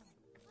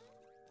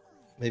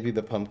 Maybe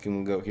the pumpkin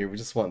will go here. We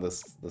just want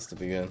this to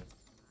begin.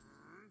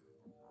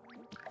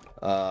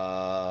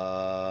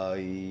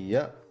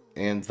 Yeah.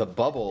 And the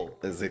bubble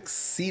is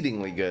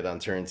exceedingly good on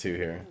turn 2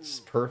 here. It's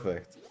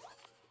perfect.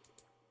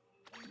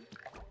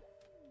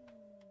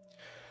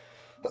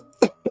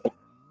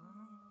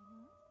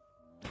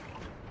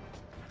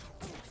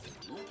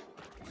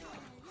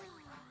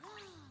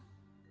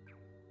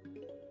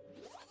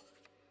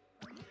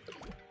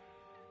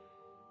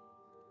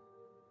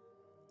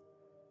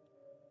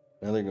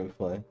 Another good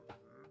play.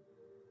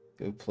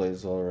 Good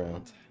plays all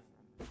around.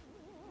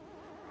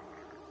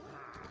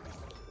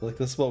 Like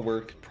this will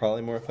work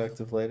probably more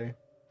effective later.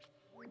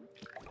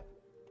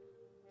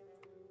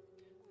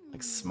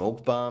 Like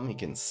smoke bomb, he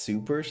can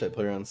super. Should I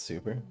play around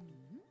super?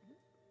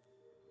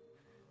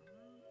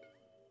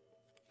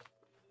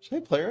 Should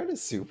I play around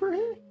his super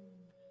here?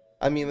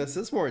 I mean, this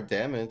is more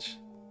damage.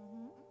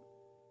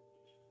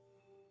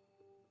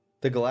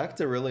 The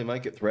Galacta really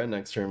might get threat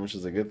next turn, which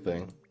is a good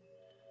thing.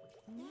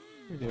 What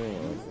are you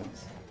doing like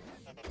this?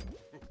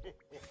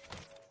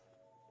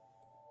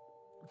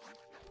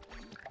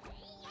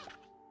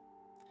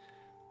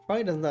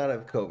 Fry does not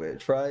have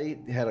COVID. Fry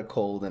had a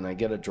cold and I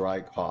get a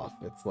dry cough.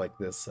 It's like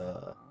this,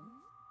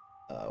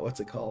 what's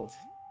it called?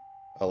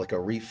 Oh, like a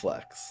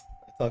reflex.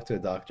 I talked to a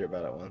doctor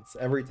about it once.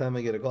 Every time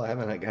I get a cold, I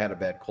haven't had a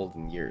bad cold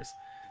in years.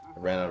 I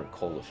ran out of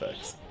cold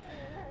effects.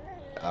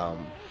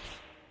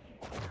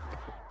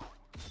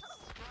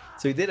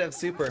 So he did have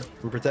super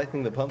from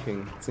protecting the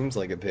pumpkin. Seems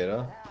like it paid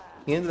off.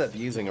 He ended up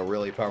using a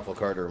really powerful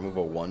card to remove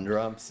a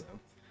 1-drop, so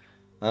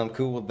I'm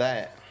cool with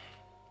that.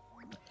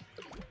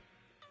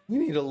 We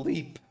need a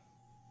leap.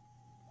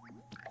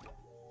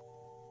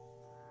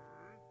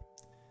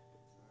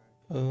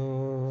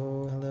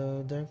 Oh,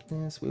 hello,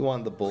 darkness. We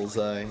want the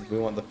bullseye. We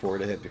want the 4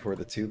 to hit before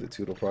the 2. The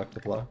 2 will proc the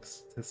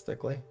blocks,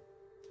 statistically.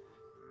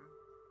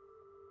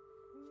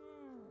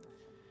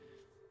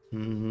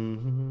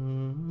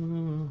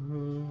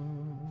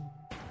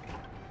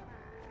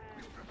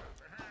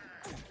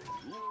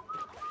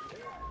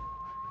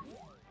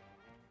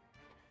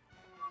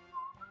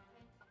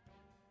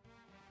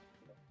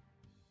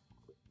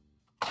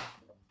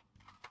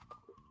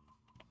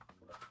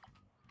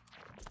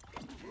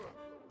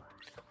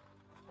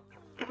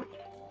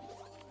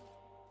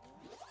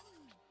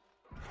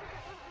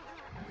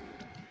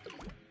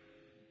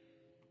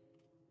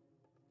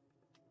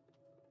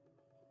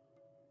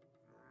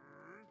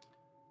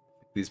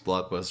 These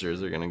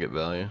blockbusters are gonna get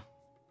value.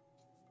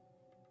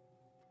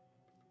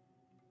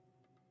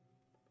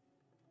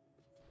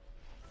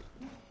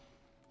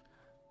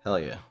 Hell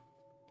yeah.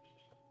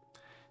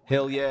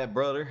 Hell yeah,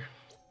 brother.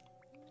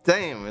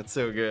 Damn, it's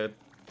so good.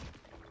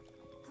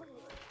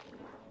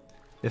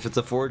 If it's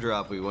a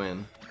 4-drop, we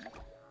win.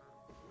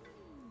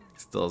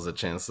 Still has a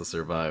chance to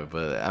survive,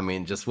 but I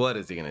mean, just what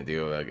is he gonna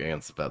do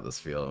against about this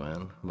field,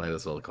 man? Might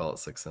as well call it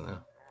 6-0.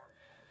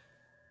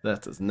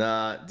 That does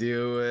not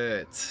do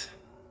it.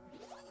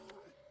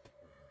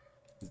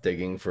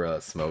 Digging for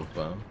a smoke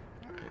bomb.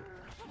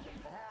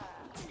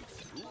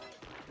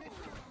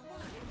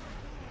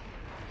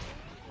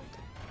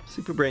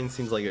 Super Brain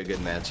seems like a good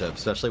matchup,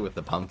 especially with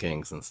the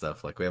pumpkins and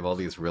stuff. Like, we have all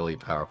these really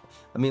powerful...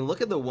 I mean,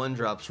 look at the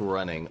 1-drops we're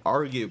running.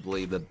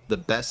 Arguably, the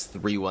best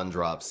 3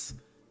 1-drops,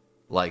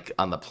 like,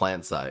 on the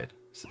plant side.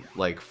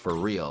 Like, for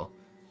real.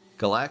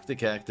 Galactic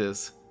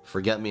Cactus,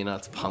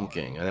 Forget-Me-Nots,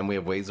 Pumpkin. And then we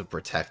have ways of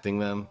protecting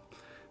them.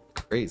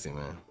 Crazy,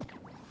 man.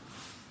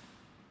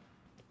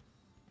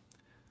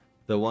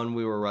 The one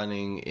we were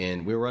running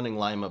in... We were running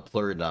Lima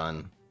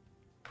Pleurodon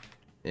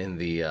in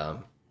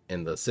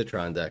the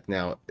Citron deck.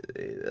 Now,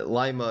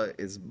 Lima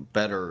is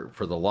better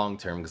for the long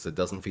term because it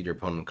doesn't feed your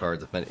opponent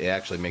cards. It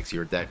actually makes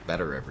your deck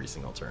better every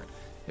single turn.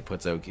 It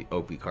puts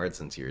OP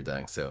cards into your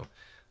deck. So,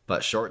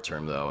 but short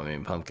term though, I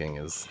mean, Pumpkin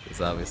is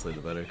obviously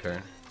the better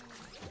card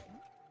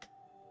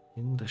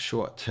in the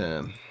short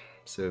term.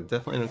 So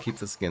definitely don't keep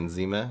this against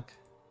ZMAC.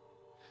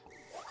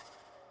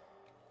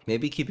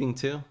 Maybe keeping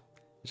 2.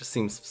 It just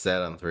seems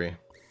sad on 3.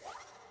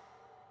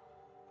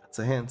 That's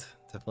a hint.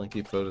 Definitely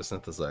keep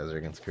Photosynthesizer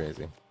against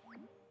Crazy.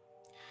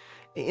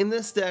 In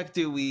this deck,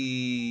 do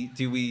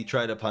we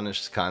try to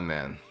punish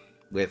Conman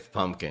with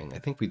Pumpkin? I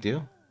think we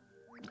do.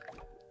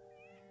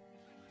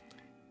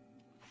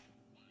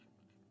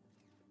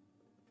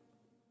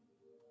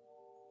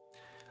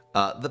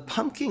 The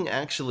Pumpkin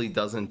actually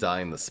doesn't die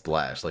in the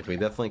splash. Like, we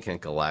definitely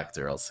can't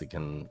Galactor, else we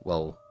can,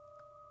 well...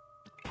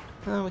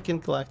 we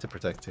can Galactor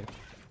Protect too.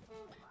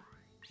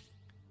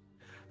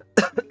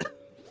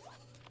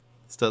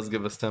 This does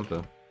give us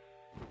tempo.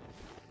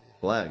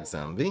 Flag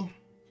Zombie.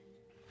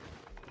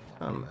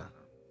 Oh man.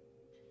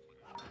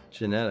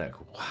 Genetic.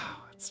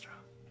 Wow, that's strong.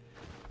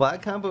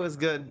 Flag combo is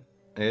good.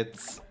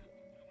 It's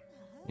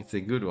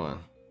a good one.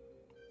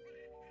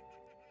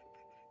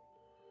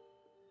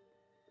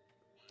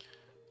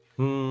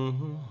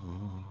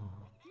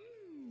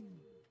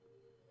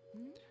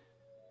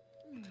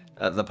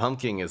 The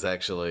Pumpkin is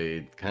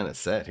actually kind of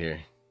set here.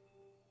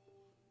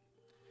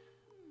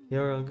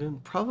 You're all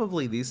good.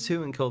 Probably these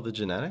two and kill the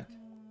Genetic.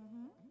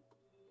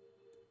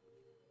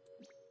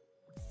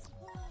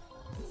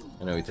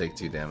 I know we take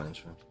 2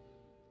 damage.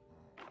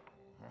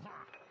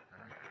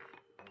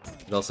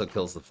 It also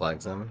kills the Flag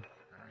Zombie.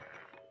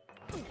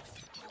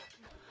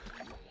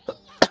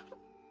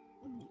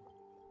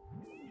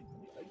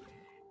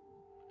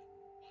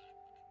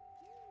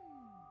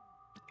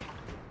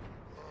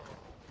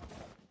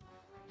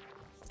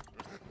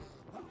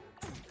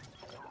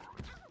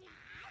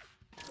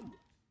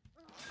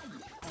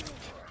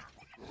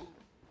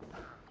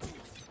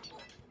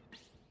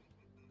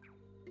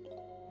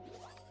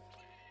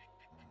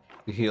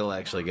 Heal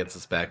actually gets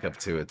us back up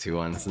to a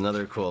 2-1. It's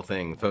another cool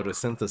thing.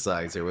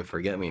 Photosynthesizer with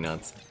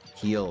Forget-Me-Nots.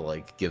 Heal,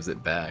 like, gives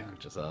it back,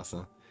 which is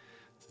awesome.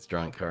 Just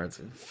drawing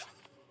cards.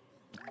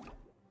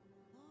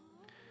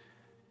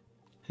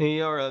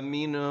 You're a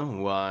Mina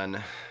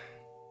 1.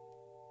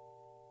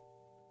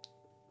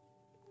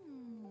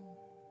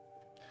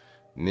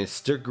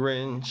 Mr.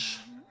 Grinch.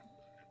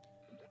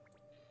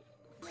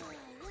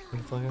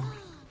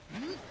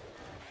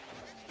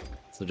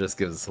 So just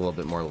gives us a little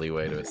bit more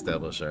leeway to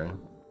establish our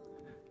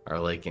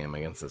late game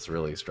against this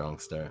really strong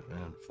start.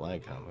 Man,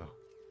 flag combo.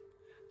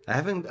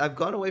 I've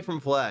gone away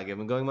from flag. I've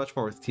been going much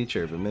more with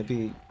teacher, but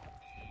maybe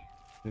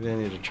I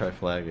need to try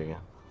flag again.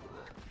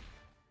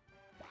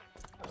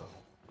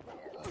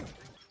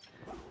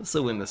 This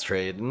will win this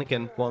trade. And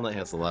again, Walnut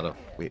has a lot of...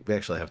 We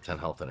actually have 10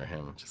 health in our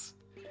hand, which is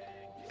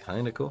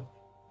kind of cool.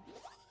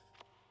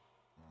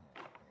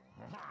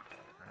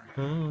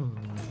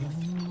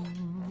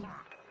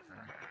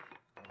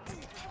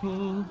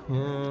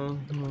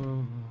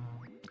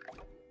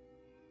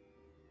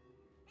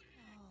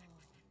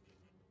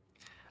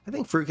 I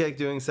think Fruitcake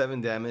doing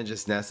 7 damage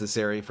is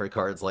necessary for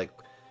cards like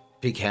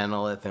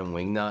Pecanolith and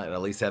Wingnut,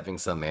 at least having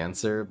some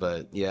answer,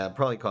 but yeah,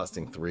 probably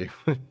costing 3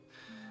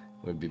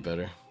 would be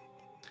better.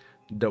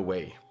 The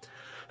way.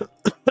 This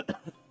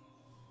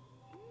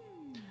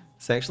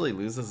actually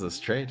loses this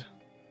trade.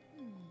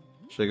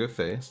 Should I go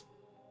face?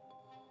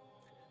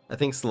 I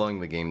think slowing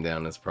the game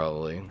down is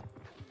probably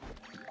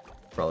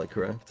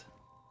correct.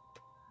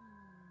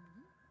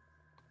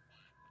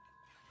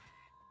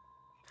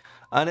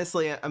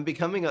 Honestly, I'm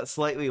becoming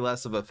slightly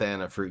less of a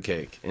fan of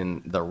Fruitcake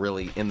in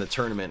the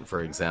tournament,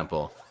 for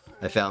example.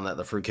 I found that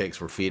the Fruitcakes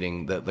were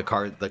feeding the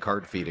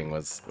card feeding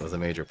was a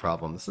major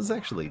problem. This is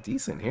actually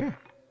decent here.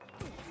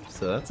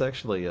 So that's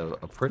actually a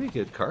pretty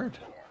good card.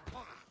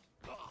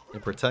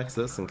 It protects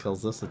this and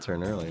kills this a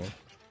turn earlier.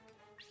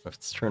 If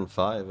it's turn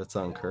 5, it's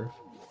on curve.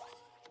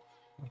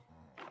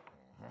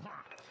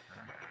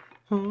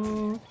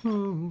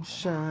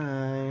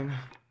 Shine.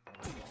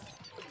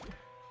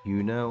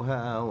 You know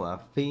how I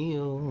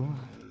feel.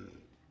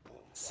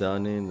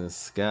 Sun in the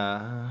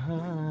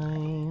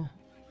sky.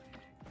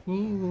 You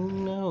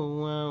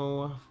know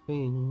how I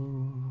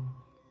feel.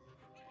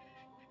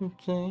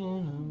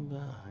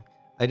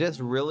 I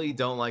just really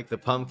don't like the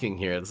pumpkin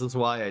here. This is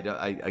why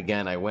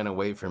I went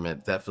away from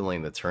it. Definitely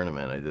in the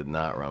tournament, I did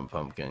not run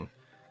pumpkin.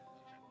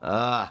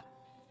 Ah.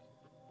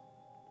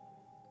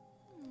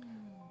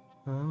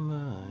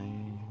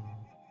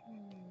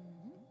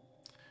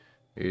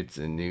 It's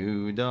a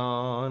new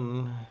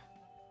dawn.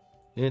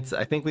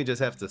 I think we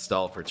just have to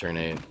stall for turn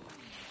 8.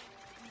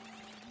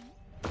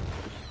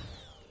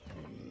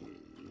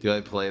 Do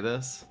I play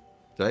this?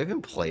 Do I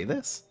even play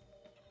this?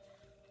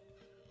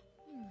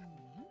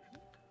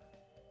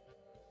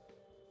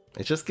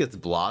 It just gets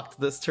blocked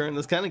this turn.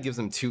 This kind of gives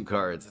him 2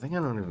 cards. I think I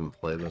don't even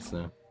play this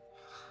now.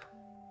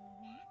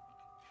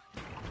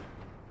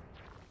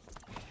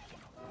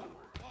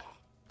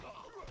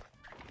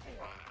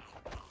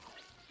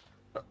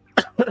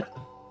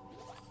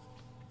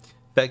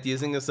 In fact,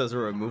 using this as a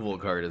removal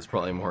card is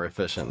probably more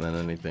efficient than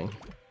anything.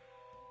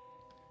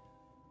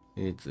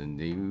 It's a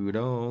new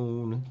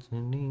dawn, it's a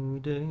new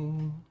day.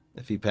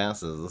 If he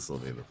passes, this will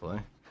be the play.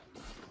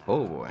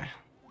 Oh boy.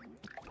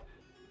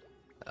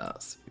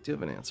 So we do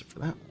have an answer for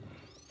that.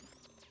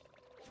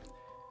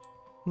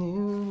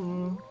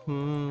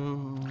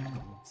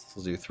 So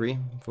we'll do 3,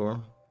 4,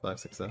 5,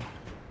 6, 7.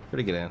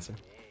 Pretty good answer.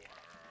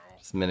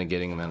 Just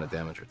mitigating the amount of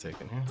damage we're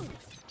taking here.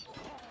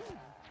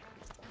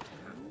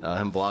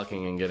 Him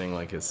blocking and getting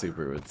like his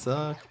super would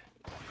suck.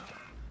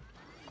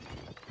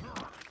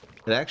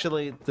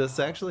 This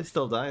actually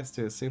still dies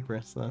to his super,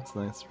 so that's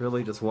nice.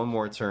 Really, just one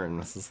more turn.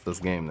 This is this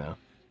game now.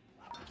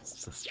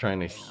 Just trying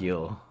to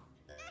heal.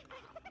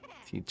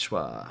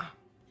 Tichwa.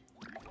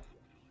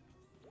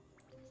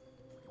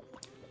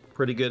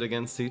 Pretty good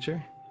against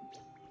teacher.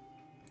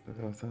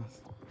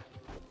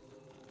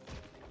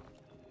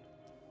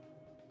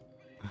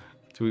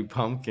 Do we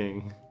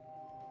pumpkin?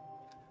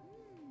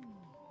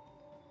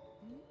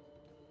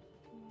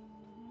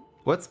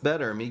 What's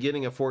better, me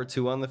getting a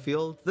 4-2 on the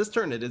field? This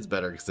turn it is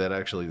better because that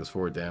actually does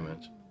 4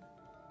 damage.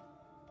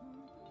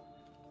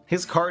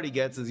 His card he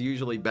gets is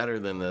usually better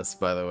than this,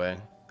 by the way.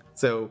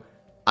 So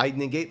I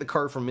negate the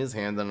card from his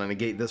hand and I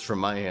negate this from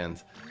my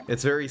hand.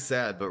 It's very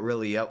sad, but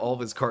really all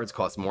of his cards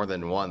cost more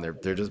than 1.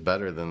 They're just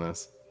better than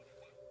this.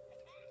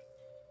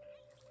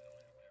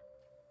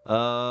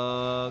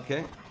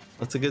 Okay.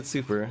 That's a good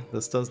super.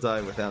 This does die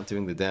without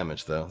doing the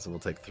damage though, so we'll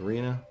take 3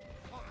 now.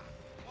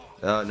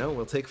 No,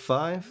 we'll take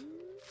 5.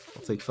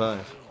 I'll take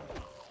 5.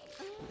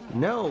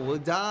 No, we'll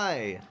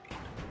die.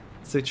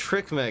 So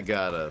Trick Meg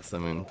got us. I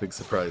mean, big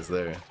surprise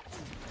there.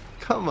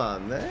 Come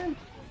on, man.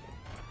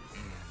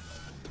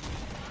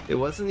 It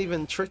wasn't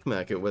even Trick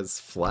Mech, it was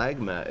Flag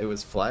Mech. It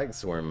was Flag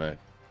Swarm Mech.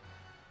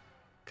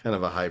 Kind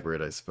of a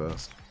hybrid, I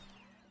suppose.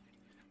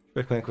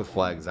 Trick Mech with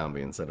Flag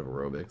Zombie instead of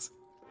Aerobics.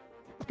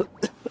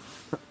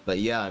 But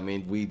yeah, I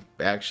mean,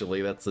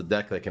 that's a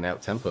deck that can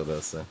out-tempo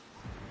this. So.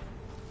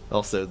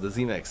 Also, the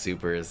Z-Mech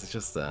Super is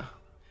just a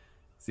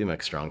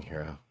Z-Mech Strong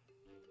Hero.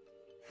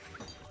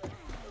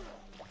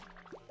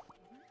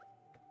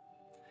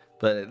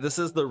 But this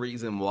is the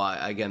reason why,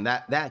 again,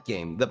 that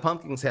game, the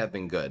pumpkins have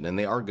been good, and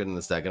they are good in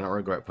this deck. I don't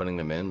regret putting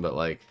them in, but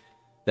like,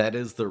 that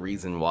is the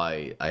reason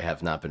why I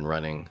have not been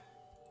running.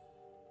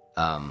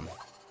 I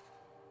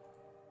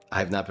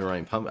have not been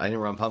running I didn't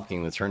run pumpkin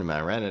in the tournament.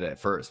 I ran it at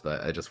first,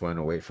 but I just went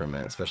away from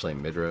it, especially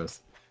in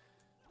mid-rows.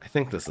 I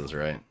think this is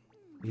right.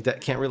 He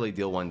can't really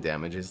deal 1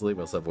 damage easily,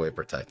 but he'll have a way of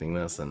protecting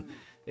this, and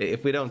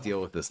if we don't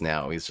deal with this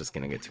now, he's just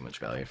going to get too much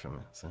value from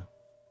it, so...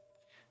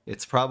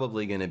 It's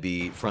probably going to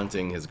be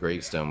fronting his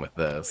gravestone with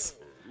this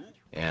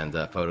and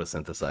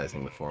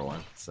photosynthesizing the 4-1.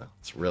 So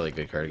it's a really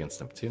good card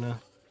against Neptuna.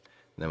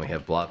 And then we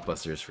have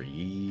blockbusters for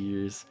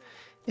years.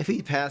 If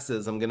he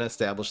passes, I'm going to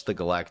establish the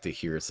Galactic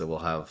here, so we'll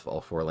have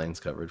all 4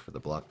 lanes covered for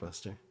the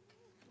blockbuster.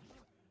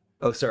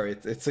 Oh, sorry,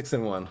 it's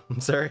 6-1.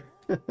 I'm sorry.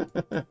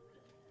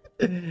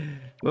 When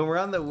we're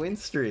on the win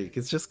streak,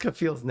 it just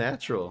feels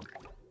natural.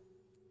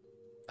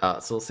 So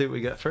we'll see what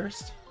we get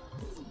first.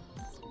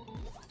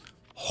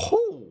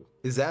 Oh!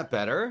 Is that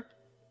better?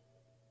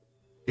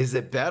 Is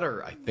it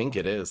better? I think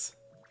it is.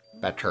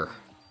 Better.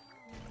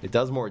 It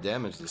does more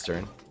damage this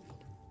turn.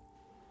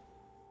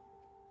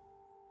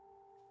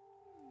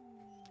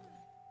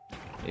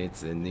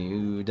 It's a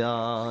new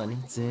dawn,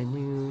 it's a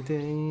new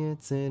day,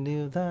 it's a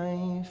new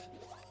life.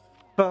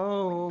 Oh,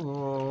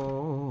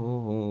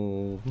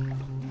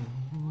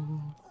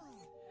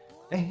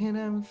 and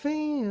I'm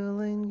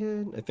feeling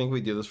good. I think we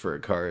do this for a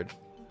card.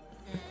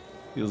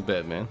 Feels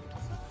bad, man.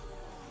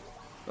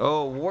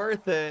 Oh,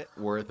 worth it.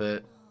 Worth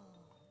it.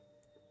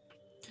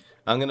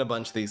 I'm gonna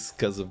bunch these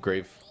because of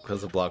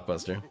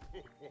Blockbuster.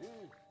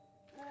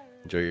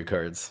 Enjoy your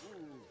cards.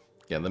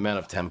 Yeah, the amount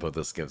of tempo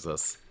this gives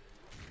us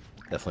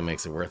definitely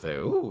makes it worth it.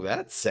 Ooh,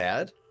 that's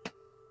sad.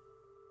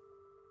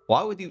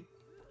 Why would you...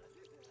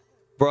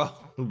 Bro.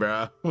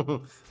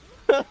 Okay,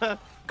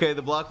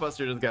 the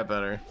Blockbuster just got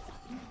better.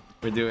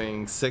 We're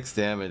doing 6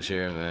 damage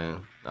here,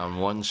 man, on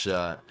one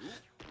shot.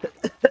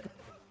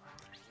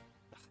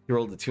 You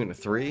rolled a 2 and a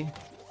 3.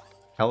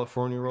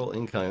 California roll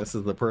incoming. This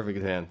is the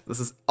perfect hand. This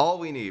is all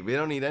we need. We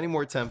don't need any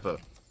more tempo.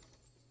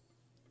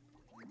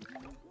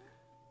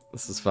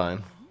 This is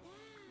fine.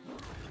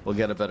 We'll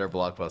get a better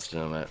blockbuster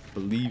than that.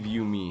 Believe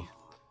you me.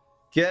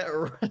 Get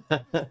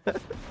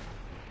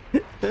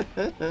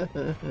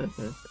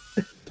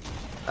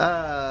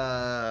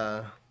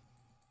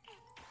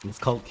it's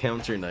called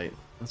Counter Night.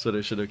 That's what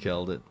I should have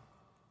called it.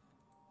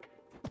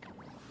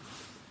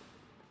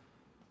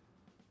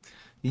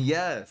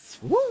 Yes!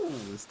 Woo!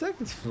 This deck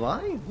is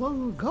flying.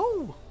 Let's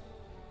go!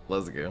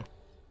 Let's go.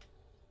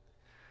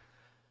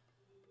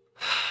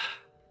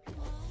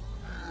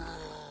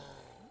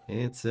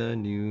 It's a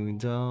new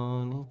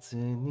dawn, it's a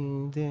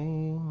new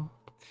day.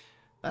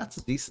 That's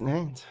a decent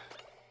hand.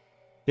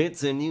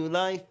 It's a new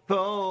life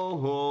for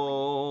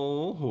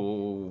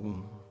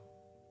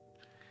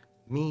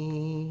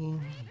me.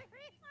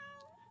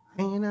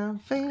 And I'm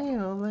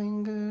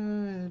feeling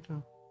good.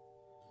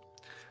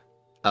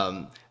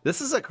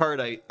 This is a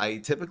card I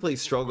typically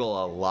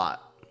struggle a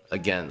lot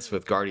against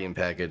with Guardian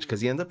Package,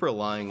 because you end up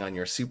relying on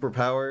your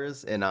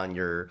superpowers and on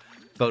your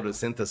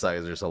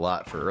photosynthesizers a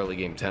lot for early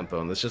game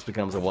tempo, and this just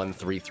becomes a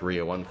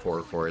 1-3-3, a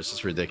 1-4-4. It's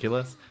just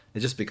ridiculous.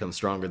 It just becomes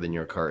stronger than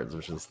your cards,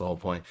 which is the whole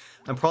point.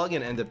 I'm probably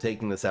going to end up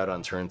taking this out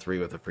on turn 3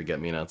 with a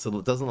Forget-Me-Not, so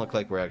it doesn't look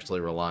like we're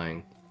actually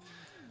relying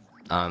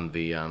on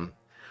the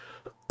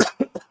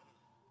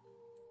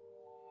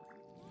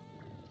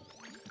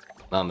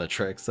on the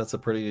tricks. That's a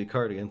pretty good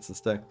card against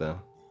this deck, though.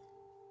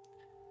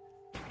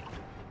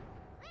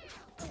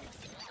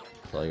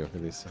 I'll go for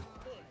these two.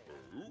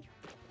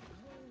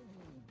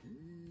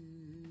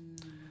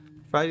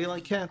 Fry, do you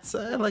like cats?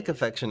 I like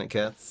affectionate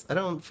cats. I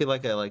don't feel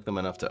like I like them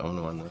enough to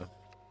own one, though.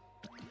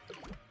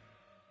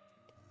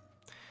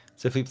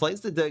 So if he plays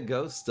the Dead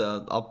Ghost,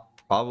 I'll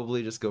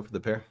probably just go for the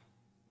pair.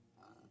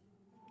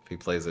 If he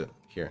plays it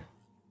here.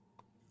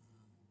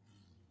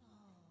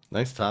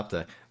 Nice top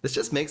deck. This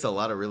just makes a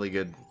lot of really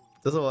good...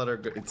 Does a lot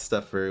of good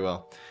stuff very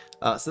well.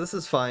 So this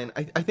is fine.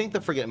 I think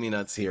the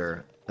Forget-Me-Nots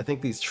here, I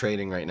think these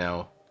trading right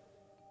now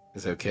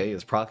is okay.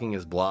 Is proccing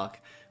his block.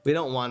 We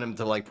don't want him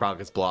to like proc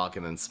his block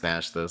and then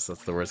smash this.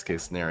 That's the worst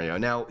case scenario.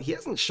 Now, he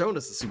hasn't shown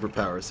us a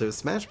superpower, so his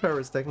smash power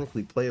is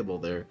technically playable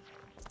there.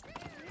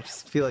 I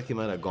just feel like he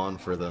might have gone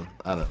for the...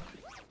 I don't know.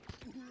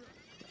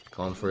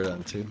 Gone for it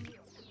on 2.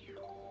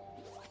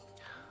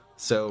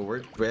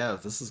 So yeah,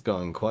 this is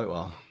going quite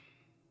well.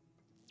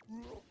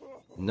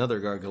 Another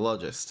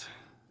Gargologist.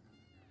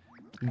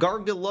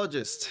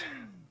 Gargologist.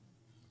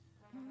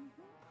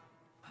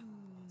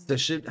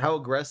 So how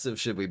aggressive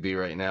should we be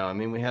right now? I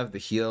mean, we have the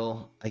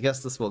heal. I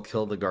guess this will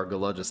kill the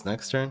Gargologist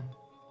next turn.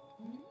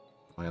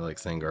 I like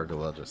saying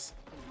Gargologist.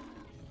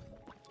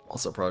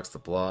 Also procs the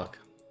block.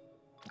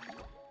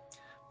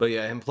 But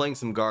yeah, him playing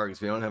some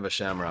Gargs, we don't have a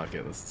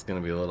Shamrocket. This is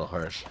going to be a little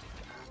harsh.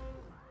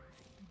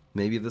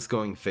 Maybe this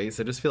going face.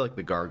 I just feel like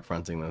the Garg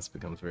fronting this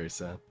becomes very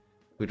sad.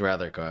 We'd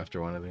rather go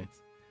after one of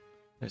these.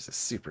 There's a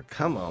super.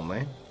 Come on,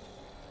 man.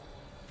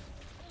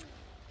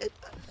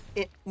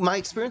 My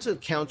experience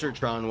with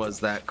Countertron was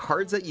that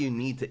cards that you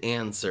need to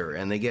answer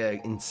and they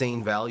get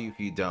insane value if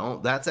you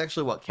don't, that's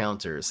actually what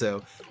counters.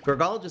 So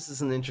Gargologist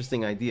is an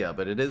interesting idea,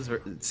 but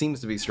it seems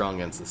to be strong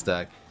against this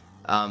deck.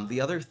 The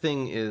other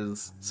thing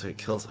is, so it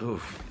kills,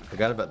 oof,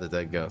 forgot about the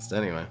Dead Ghost.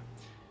 Anyway,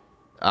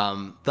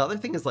 the other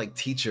thing is like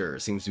Teacher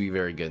seems to be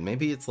very good.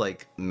 Maybe it's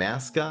like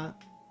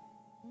Mascot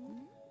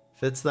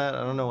fits that.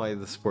 I don't know why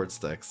the sports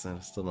decks, I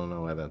still don't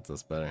know why that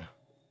does better.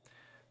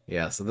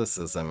 Yeah, so this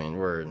is, I mean,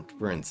 we're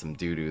in some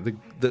doo-doo.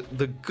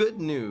 The good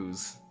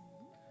news,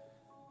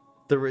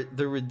 the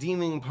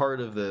redeeming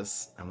part of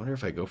this, I wonder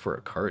if I go for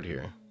a card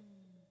here.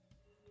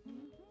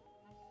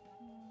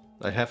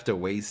 I have to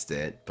waste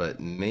it, but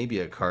maybe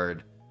a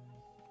card.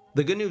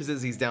 The good news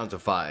is he's down to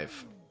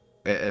 5.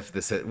 If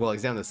this hit, well,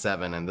 he's down to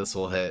 7, and this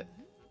will hit.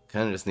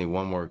 Kind of just need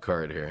one more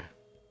card here.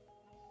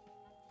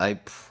 I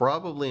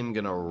probably am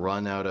gonna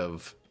run out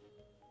of...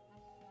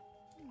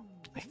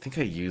 I think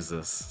I use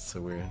this,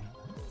 so weird.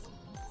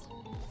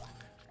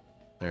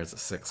 There's a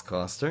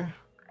 6-coster.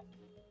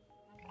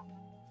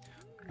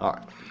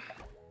 Alright.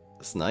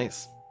 That's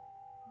nice.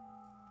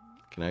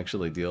 Can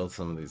actually deal with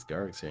some of these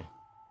Gargs here.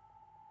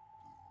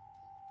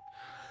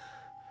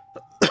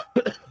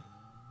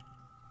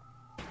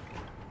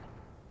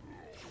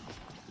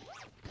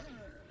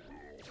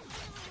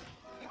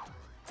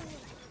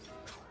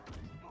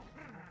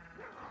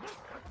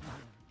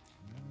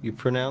 You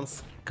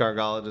pronounce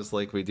Gargologist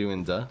like we do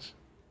in Dutch?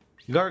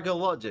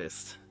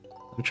 Gargologist.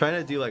 I'm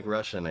trying to do like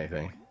Russian, I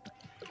think.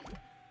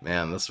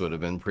 Man, this would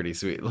have been pretty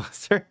sweet,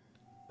 Lester.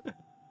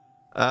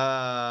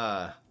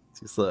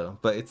 Too slow.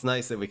 But it's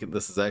nice that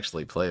this is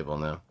actually playable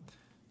now.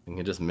 We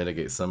can just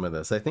mitigate some of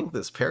this. I think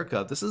this pair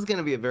cut, this is going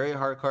to be a very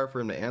hard card for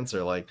him to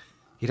answer. Like,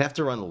 he'd have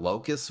to run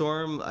Locust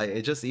Swarm.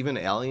 Even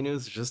Alien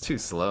News is just too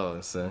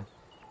slow, so.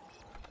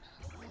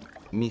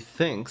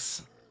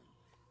 Methinks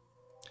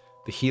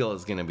the heal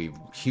is going to be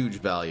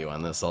huge value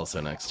on this also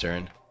next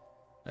turn.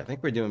 I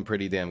think we're doing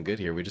pretty damn good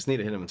here. We just need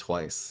to hit him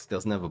twice.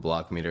 Doesn't have a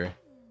block meter.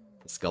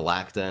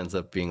 Galacta ends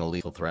up being a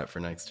lethal threat for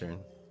next turn.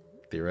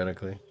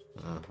 Theoretically.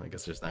 I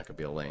guess there's not going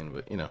to be a lane,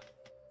 but you know.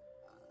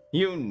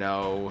 You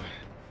know.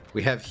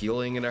 We have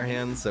healing in our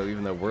hands, so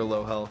even though we're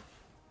low health,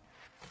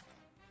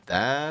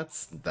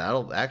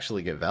 that'll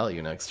actually get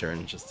value next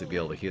turn, just to be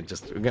able to heal.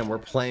 Just again, we're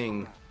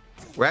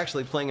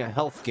actually playing a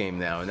health game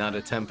now, not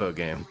a tempo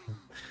game.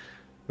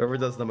 Whoever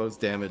does the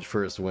most damage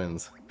first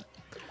wins.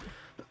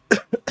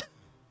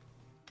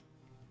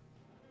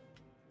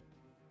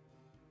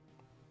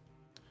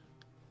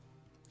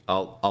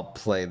 I'll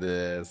play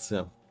this.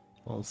 Yeah.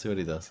 We'll see what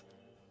he does.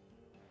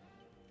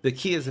 The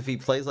key is if he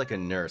plays like a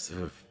nurse.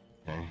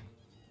 Okay.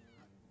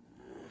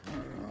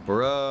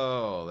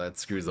 Bro, that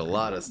screws a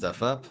lot of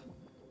stuff up.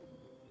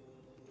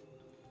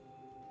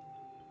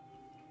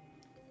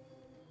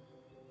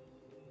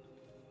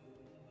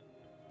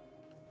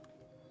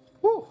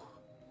 Whew.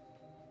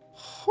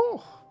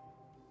 Whew.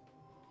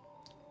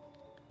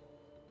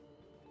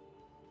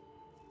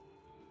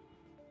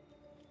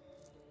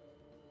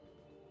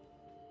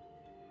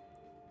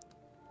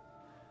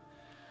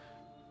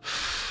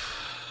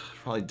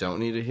 Probably don't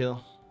need a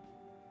heal.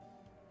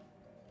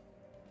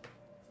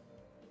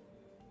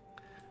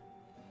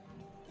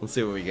 Let's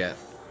see what we get.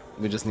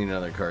 We just need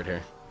another card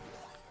here.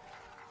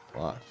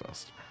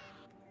 Blockbuster.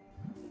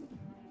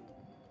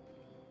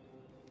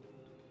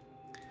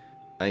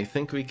 I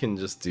think we can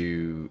just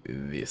do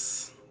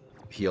this.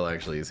 Heal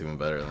actually is even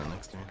better than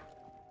next turn.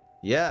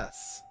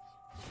 Yes!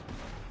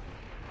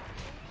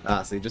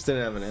 Ah, so he just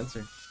didn't have an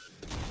answer.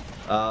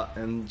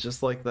 And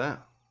just like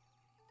that.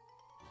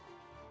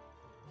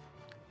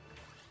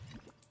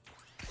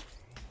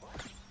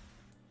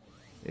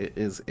 It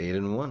is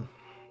 8-1.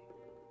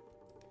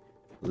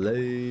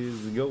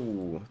 Let's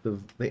go.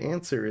 The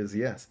answer is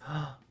yes.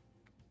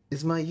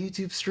 Is my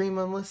YouTube stream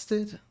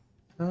unlisted?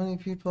 How many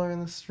people are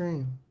in the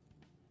stream?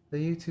 The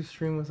YouTube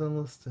stream was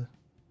unlisted.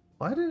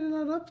 Why did it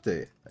not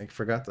update? I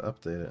forgot to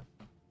update it.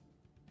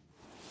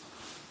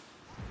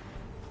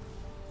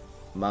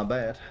 My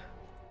bad.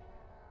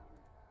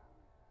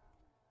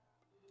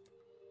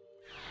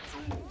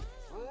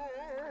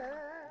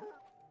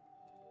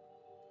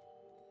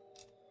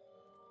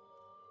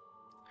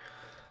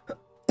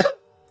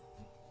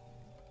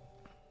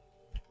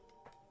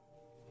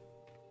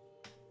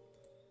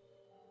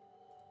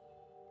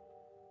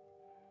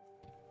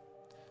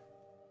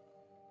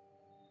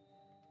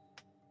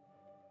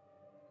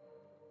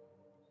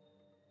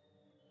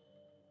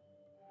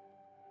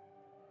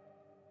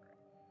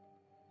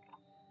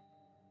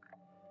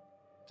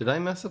 Did I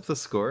mess up the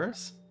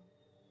scores?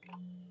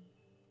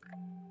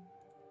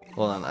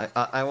 Hold on,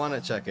 I want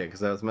to check it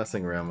because I was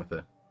messing around with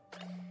it.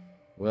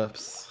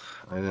 Whoops,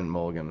 I didn't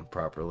mulligan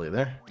properly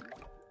there.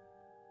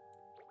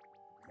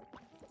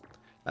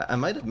 I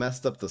might have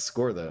messed up the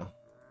score though.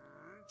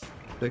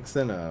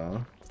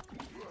 6-0.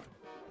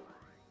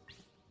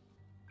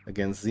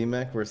 Against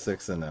Z-Mech, we're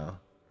 6-0.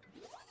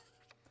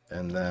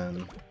 And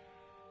then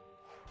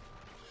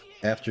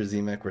after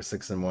Z-Mech, we're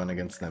 6-1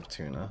 against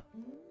Neptuna.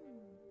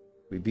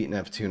 We beat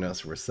Neptuna,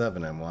 so we're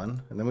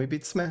 7-1, and then we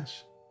beat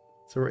Smash,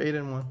 so we're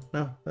 8-1.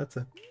 No, that's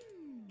it.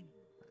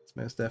 That's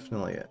most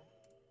definitely it.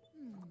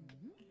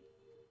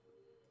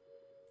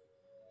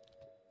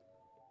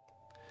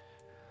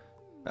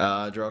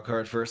 Draw a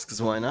card first,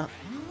 because why not?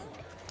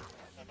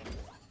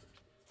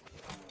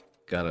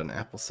 Got an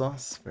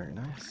applesauce, very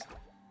nice.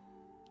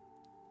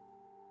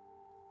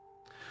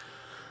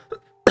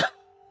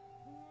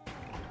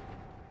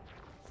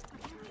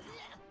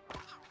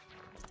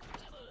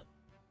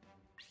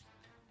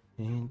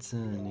 It's a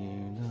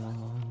new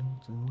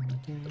dawn.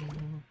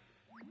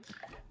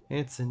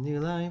 It's a new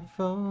life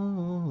for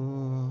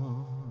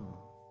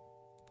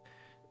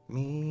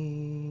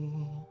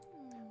me.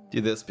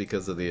 Do this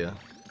because of the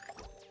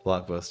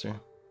blockbuster.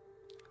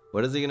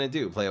 What is he gonna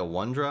do? Play a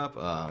 1-drop?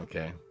 Oh,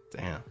 okay.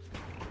 Damn.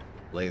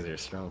 Laser,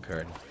 strong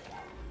card.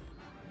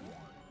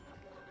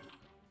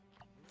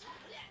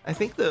 I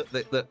think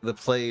the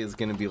play is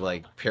gonna be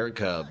like Pear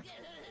Cub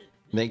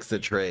makes the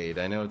trade.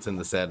 I know it's in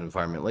the sad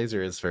environment.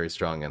 Laser is very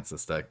strong against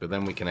this deck, but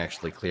then we can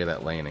actually clear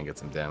that lane and get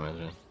some damage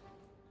in.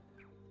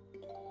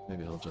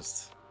 Maybe he'll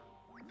just...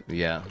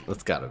 Yeah,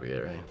 that's gotta be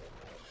it, right?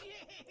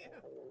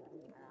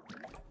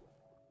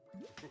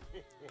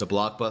 The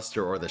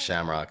Blockbuster or the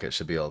Shamrocket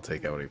should be able to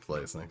take out what he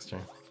plays next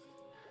turn.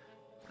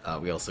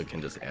 We also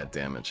can just add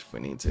damage if we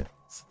need to.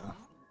 So.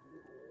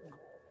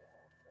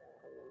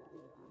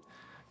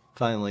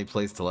 Finally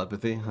plays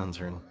Telepathy on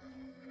turn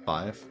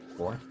 5,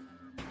 4.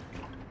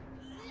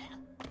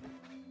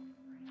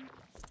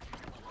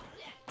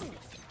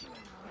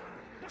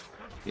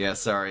 Yeah,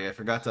 sorry, I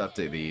forgot to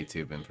update the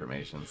YouTube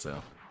information,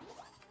 so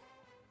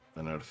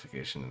the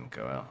notification didn't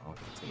go out. I'll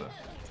get to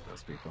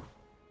those people.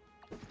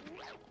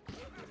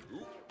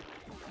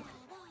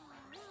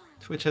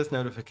 Twitch has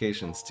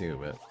notifications too,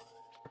 but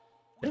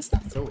it's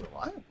not so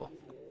reliable.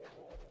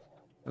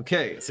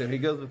 Okay, so he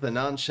goes with a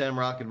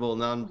non-Shamrockable,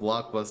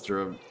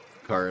 non-Blockbuster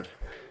card.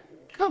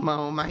 Come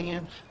on,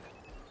 man.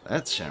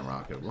 That's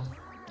Shamrockable.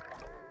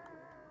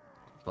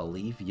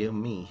 Believe you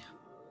me.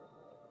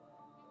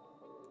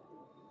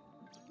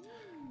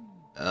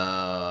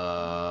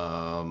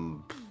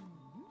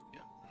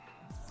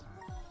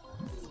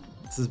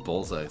 This is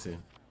bullseye too.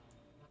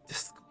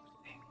 Just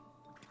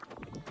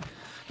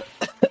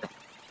too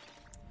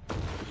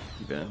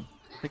bad.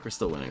 I think we're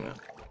still winning that.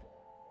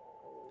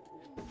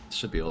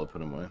 Should be able to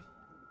put him away.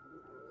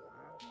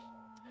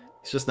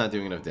 He's just not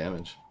doing enough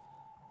damage.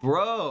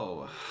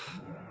 Bro!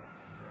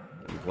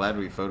 I'm glad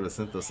we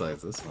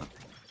photosynthesized this one.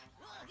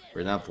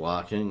 We're not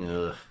blocking.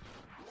 Ugh.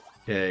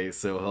 Okay,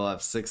 so he'll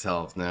have 6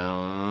 health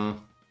now.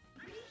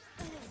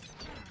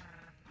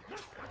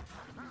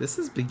 This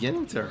is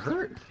beginning to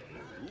hurt.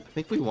 I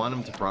think we want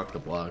him to proc the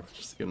block.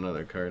 Just get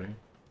another card here.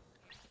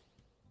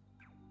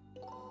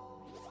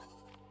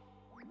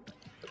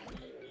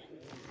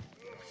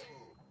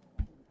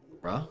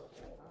 Bro?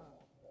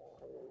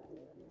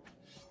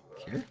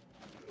 Here?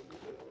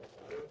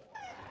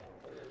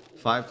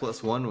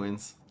 5+1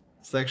 wins.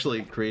 This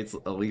actually creates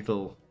a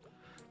lethal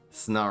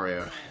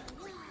scenario.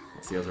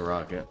 Let's see, he has a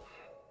rocket.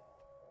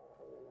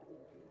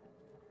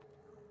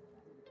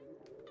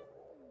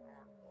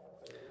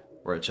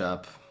 Or a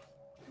chop.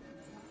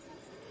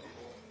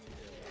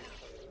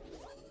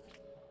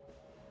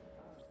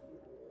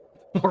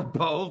 Or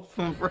both,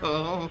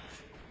 bro.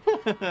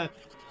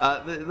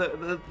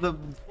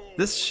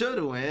 This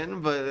should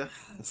win, but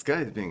this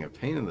guy's being a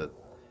pain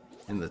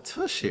in the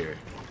tush here.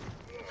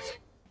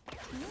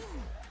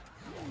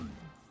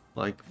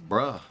 Like,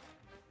 bruh.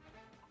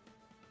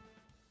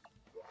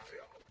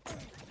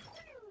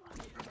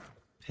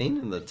 Pain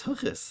in the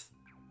tuchus.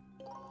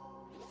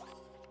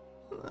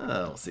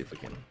 We'll see if we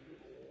can.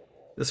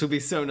 This would be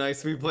so nice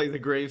if we play the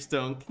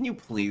gravestone. Can you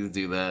please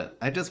do that?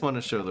 I just want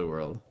to show the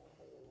world.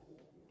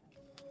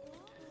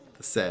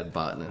 The sad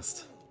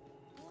botanist.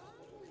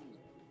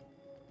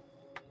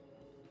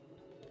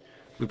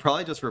 We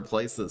probably just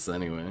replace this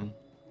anyway.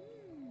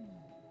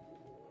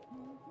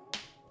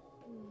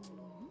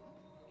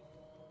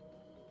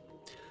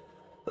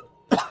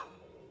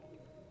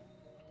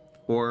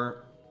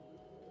 Four,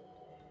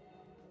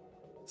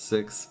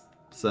 6,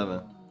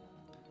 7.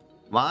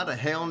 Why the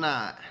hell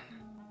not?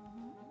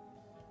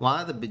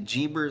 Why the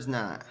bejeebers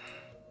not?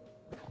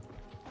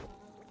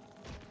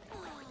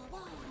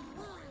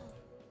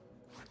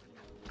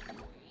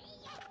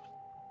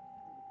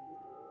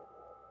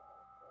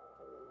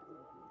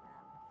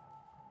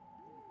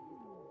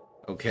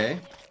 Okay.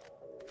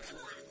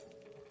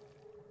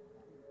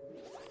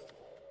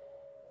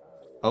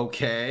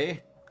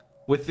 Okay.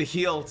 With the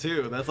heal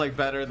too. That's like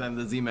better than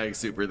the Z-Mag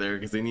Super there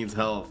because he needs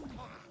health.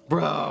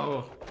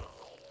 Bro.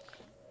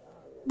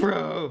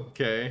 Bro.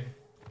 Okay.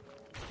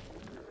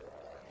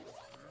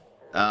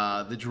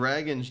 The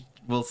dragon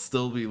will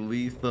still be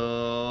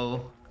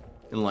lethal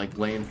in like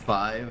lane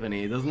 5 and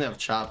he doesn't have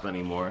chop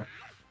anymore.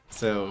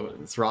 So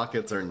his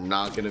rockets are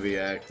not going to be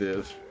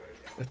active.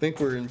 I think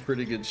we're in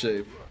pretty good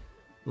shape.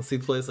 Let's see,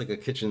 plays like a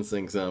kitchen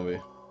sink zombie.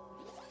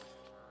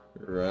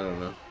 Or I don't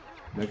know.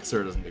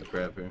 Mixer doesn't do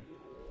crap here.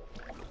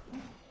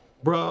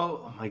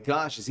 Bro, oh my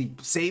gosh, does he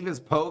save his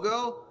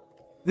Pogo?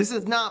 This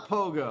is not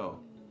Pogo.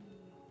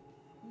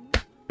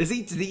 Did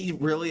he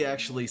really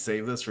actually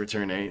save this for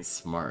turn 8?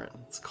 Smart.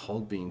 It's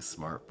called being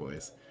smart,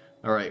 boys.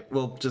 Alright,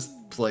 we'll just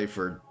play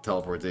for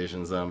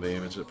teleportation zombie,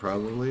 which it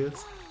probably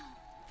is.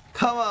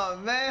 Come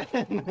on,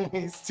 man!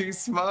 He's too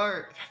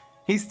smart.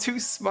 He's too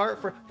smart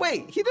for...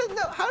 Wait, he doesn't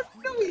know... How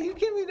do we... You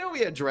can't even know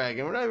we had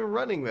dragon. We're not even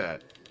running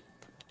that.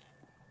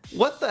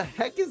 What the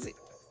heck is he...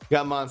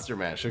 Got Monster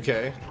Mash,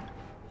 okay.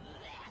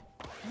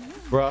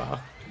 Bruh.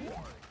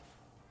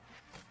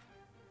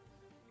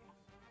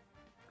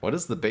 What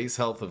is the base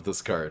health of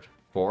this card?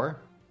 4?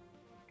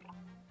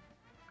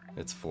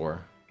 It's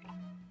 4.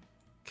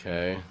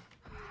 Okay.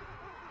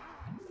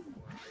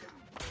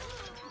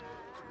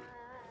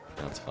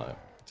 That's 5.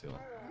 Too long.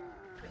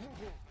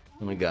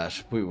 Oh my gosh,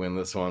 if we win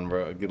this one,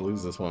 bro, I could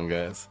lose this one,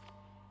 guys.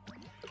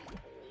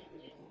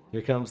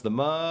 Here comes the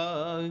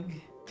mug.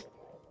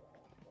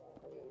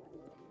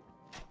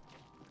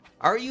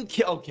 Are you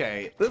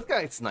okay, this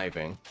guy's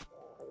sniping.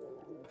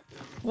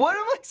 What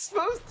am I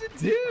supposed to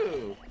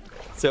do?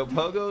 So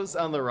Pogo's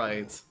on the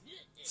right,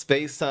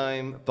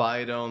 Space-Time,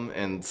 Biodome,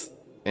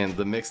 and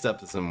the mixed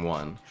up is in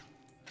 1.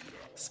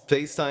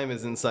 Space-Time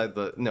is inside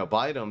the... No,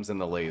 Biodome's in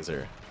the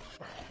laser.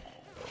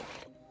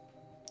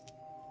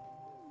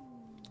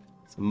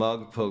 It's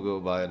Mug,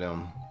 Pogo,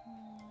 Biodome,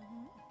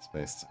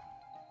 Space-Time.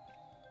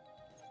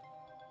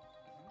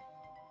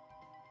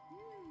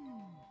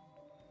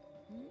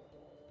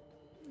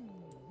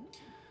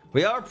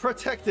 We are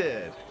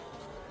protected!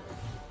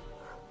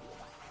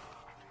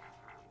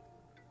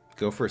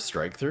 Go for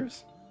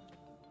strike-throughs?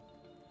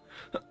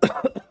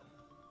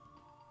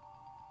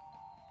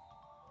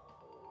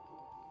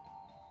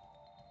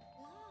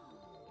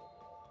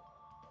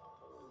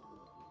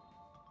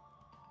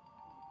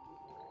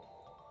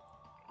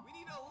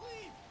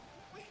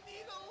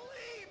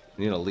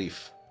 We need a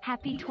leaf.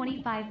 Happy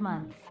 25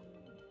 months.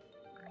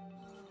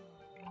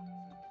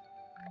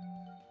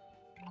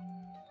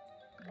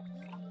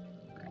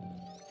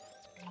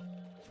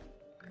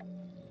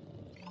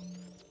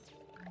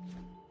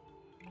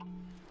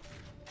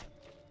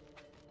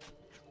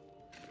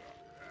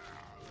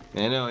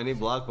 I know, I need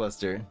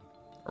Blockbuster.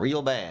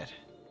 Real bad.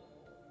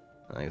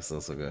 I guess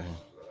this will go here.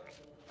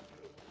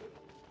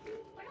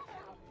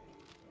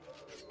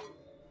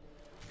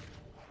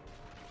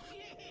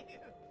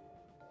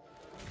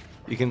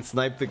 You can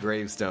snipe the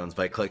gravestones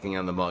by clicking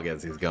on the mug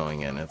as he's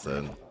going in. It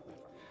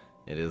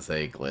is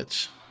a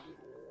glitch.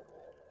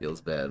 Feels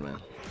bad, man.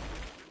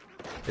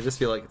 I just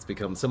feel like it's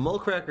become some mole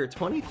cracker.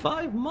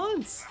 25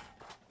 months.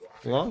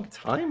 Long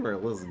timer.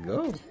 Let's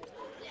go.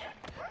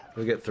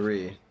 We'll get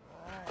 3.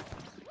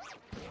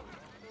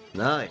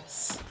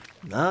 Nice.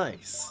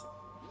 Nice.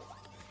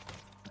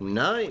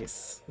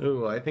 Nice.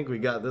 Ooh, I think we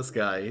got this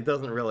guy. He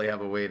doesn't really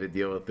have a way to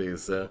deal with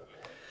these, so.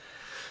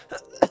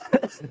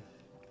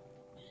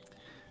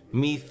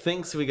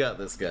 Methinks we got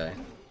this guy.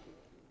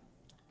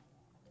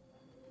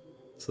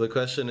 So the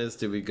question is,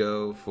 do we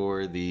go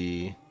for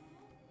the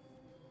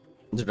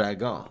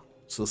dragon?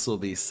 So this will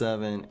be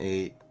 7,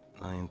 8,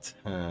 9,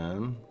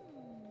 10.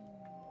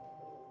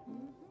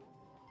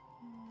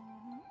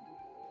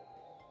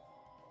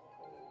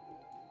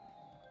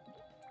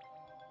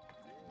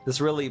 This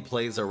really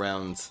plays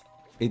around.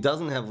 He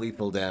doesn't have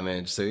lethal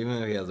damage, so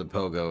even if he has a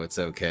pogo, it's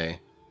okay.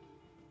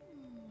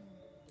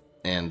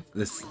 And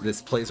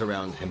this plays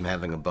around him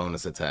having a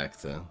bonus attack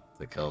to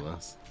kill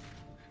this.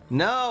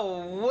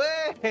 No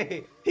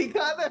way! He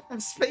got that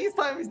from space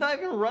time. He's not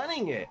even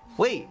running it.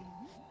 Wait.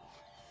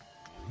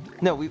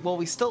 No,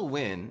 we still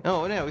win.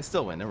 Oh no, we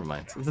still win. Never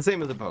mind. It's the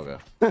same as the pogo.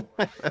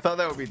 I thought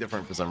that would be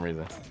different for some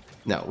reason.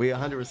 No, we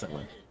 100%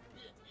 win.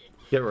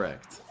 Get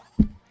wrecked.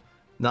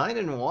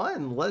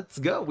 9-1. Let's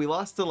go. We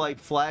lost to like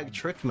Flag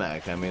Trick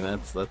Mac. I mean,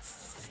 that's a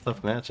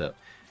tough matchup.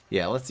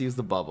 Yeah, let's use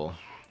the bubble.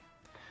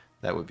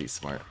 That would be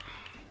smart.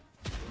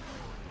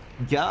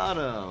 Got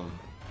him.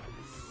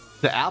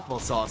 The apple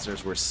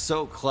saucers were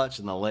so clutch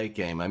in the late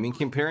game. I mean,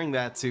 comparing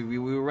that to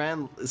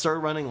we started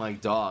running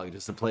like dog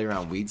just to play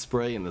around weed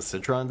spray in the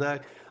Citron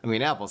deck. I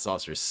mean, apple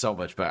saucer is so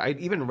much better. I'd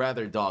even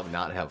rather dog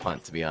not have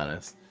hunt, to be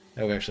honest.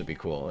 That would actually be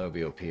cool. That would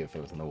be OP if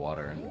it was in the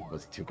water and it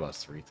was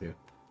 2+3 too.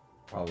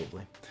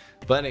 Probably.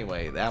 But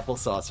anyway, the apple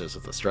saucers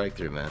with the strike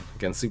through, man.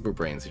 Against Super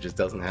Brains, who just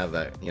doesn't have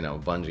that, you know,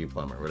 bungee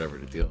plum or whatever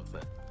to deal with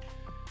it.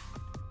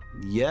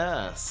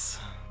 Yes.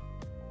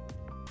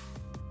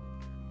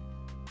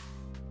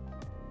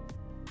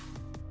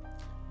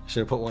 Should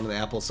have put one of the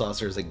apple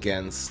saucers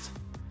against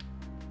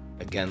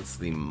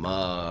the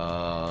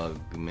mug,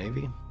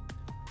 maybe?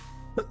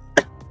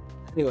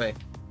 Anyway.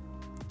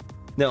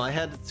 No, I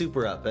had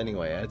super up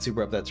anyway. I had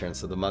super up that turn,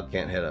 so the mug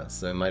can't hit us.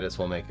 So I might as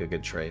well make a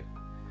good trade.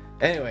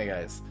 Anyway,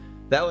 guys,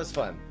 that was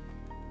fun.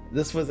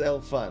 This was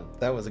fun.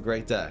 That was a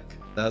great deck.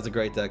 That was a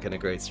great deck and a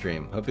great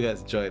stream. Hope you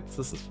guys enjoyed.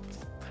 This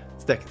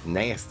deck is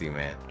nasty,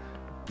 man.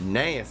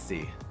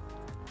 Nasty.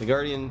 The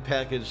Guardian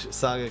package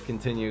saga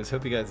continues.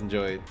 Hope you guys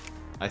enjoyed.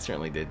 I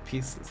certainly did.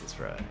 Peace. This is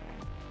Fry.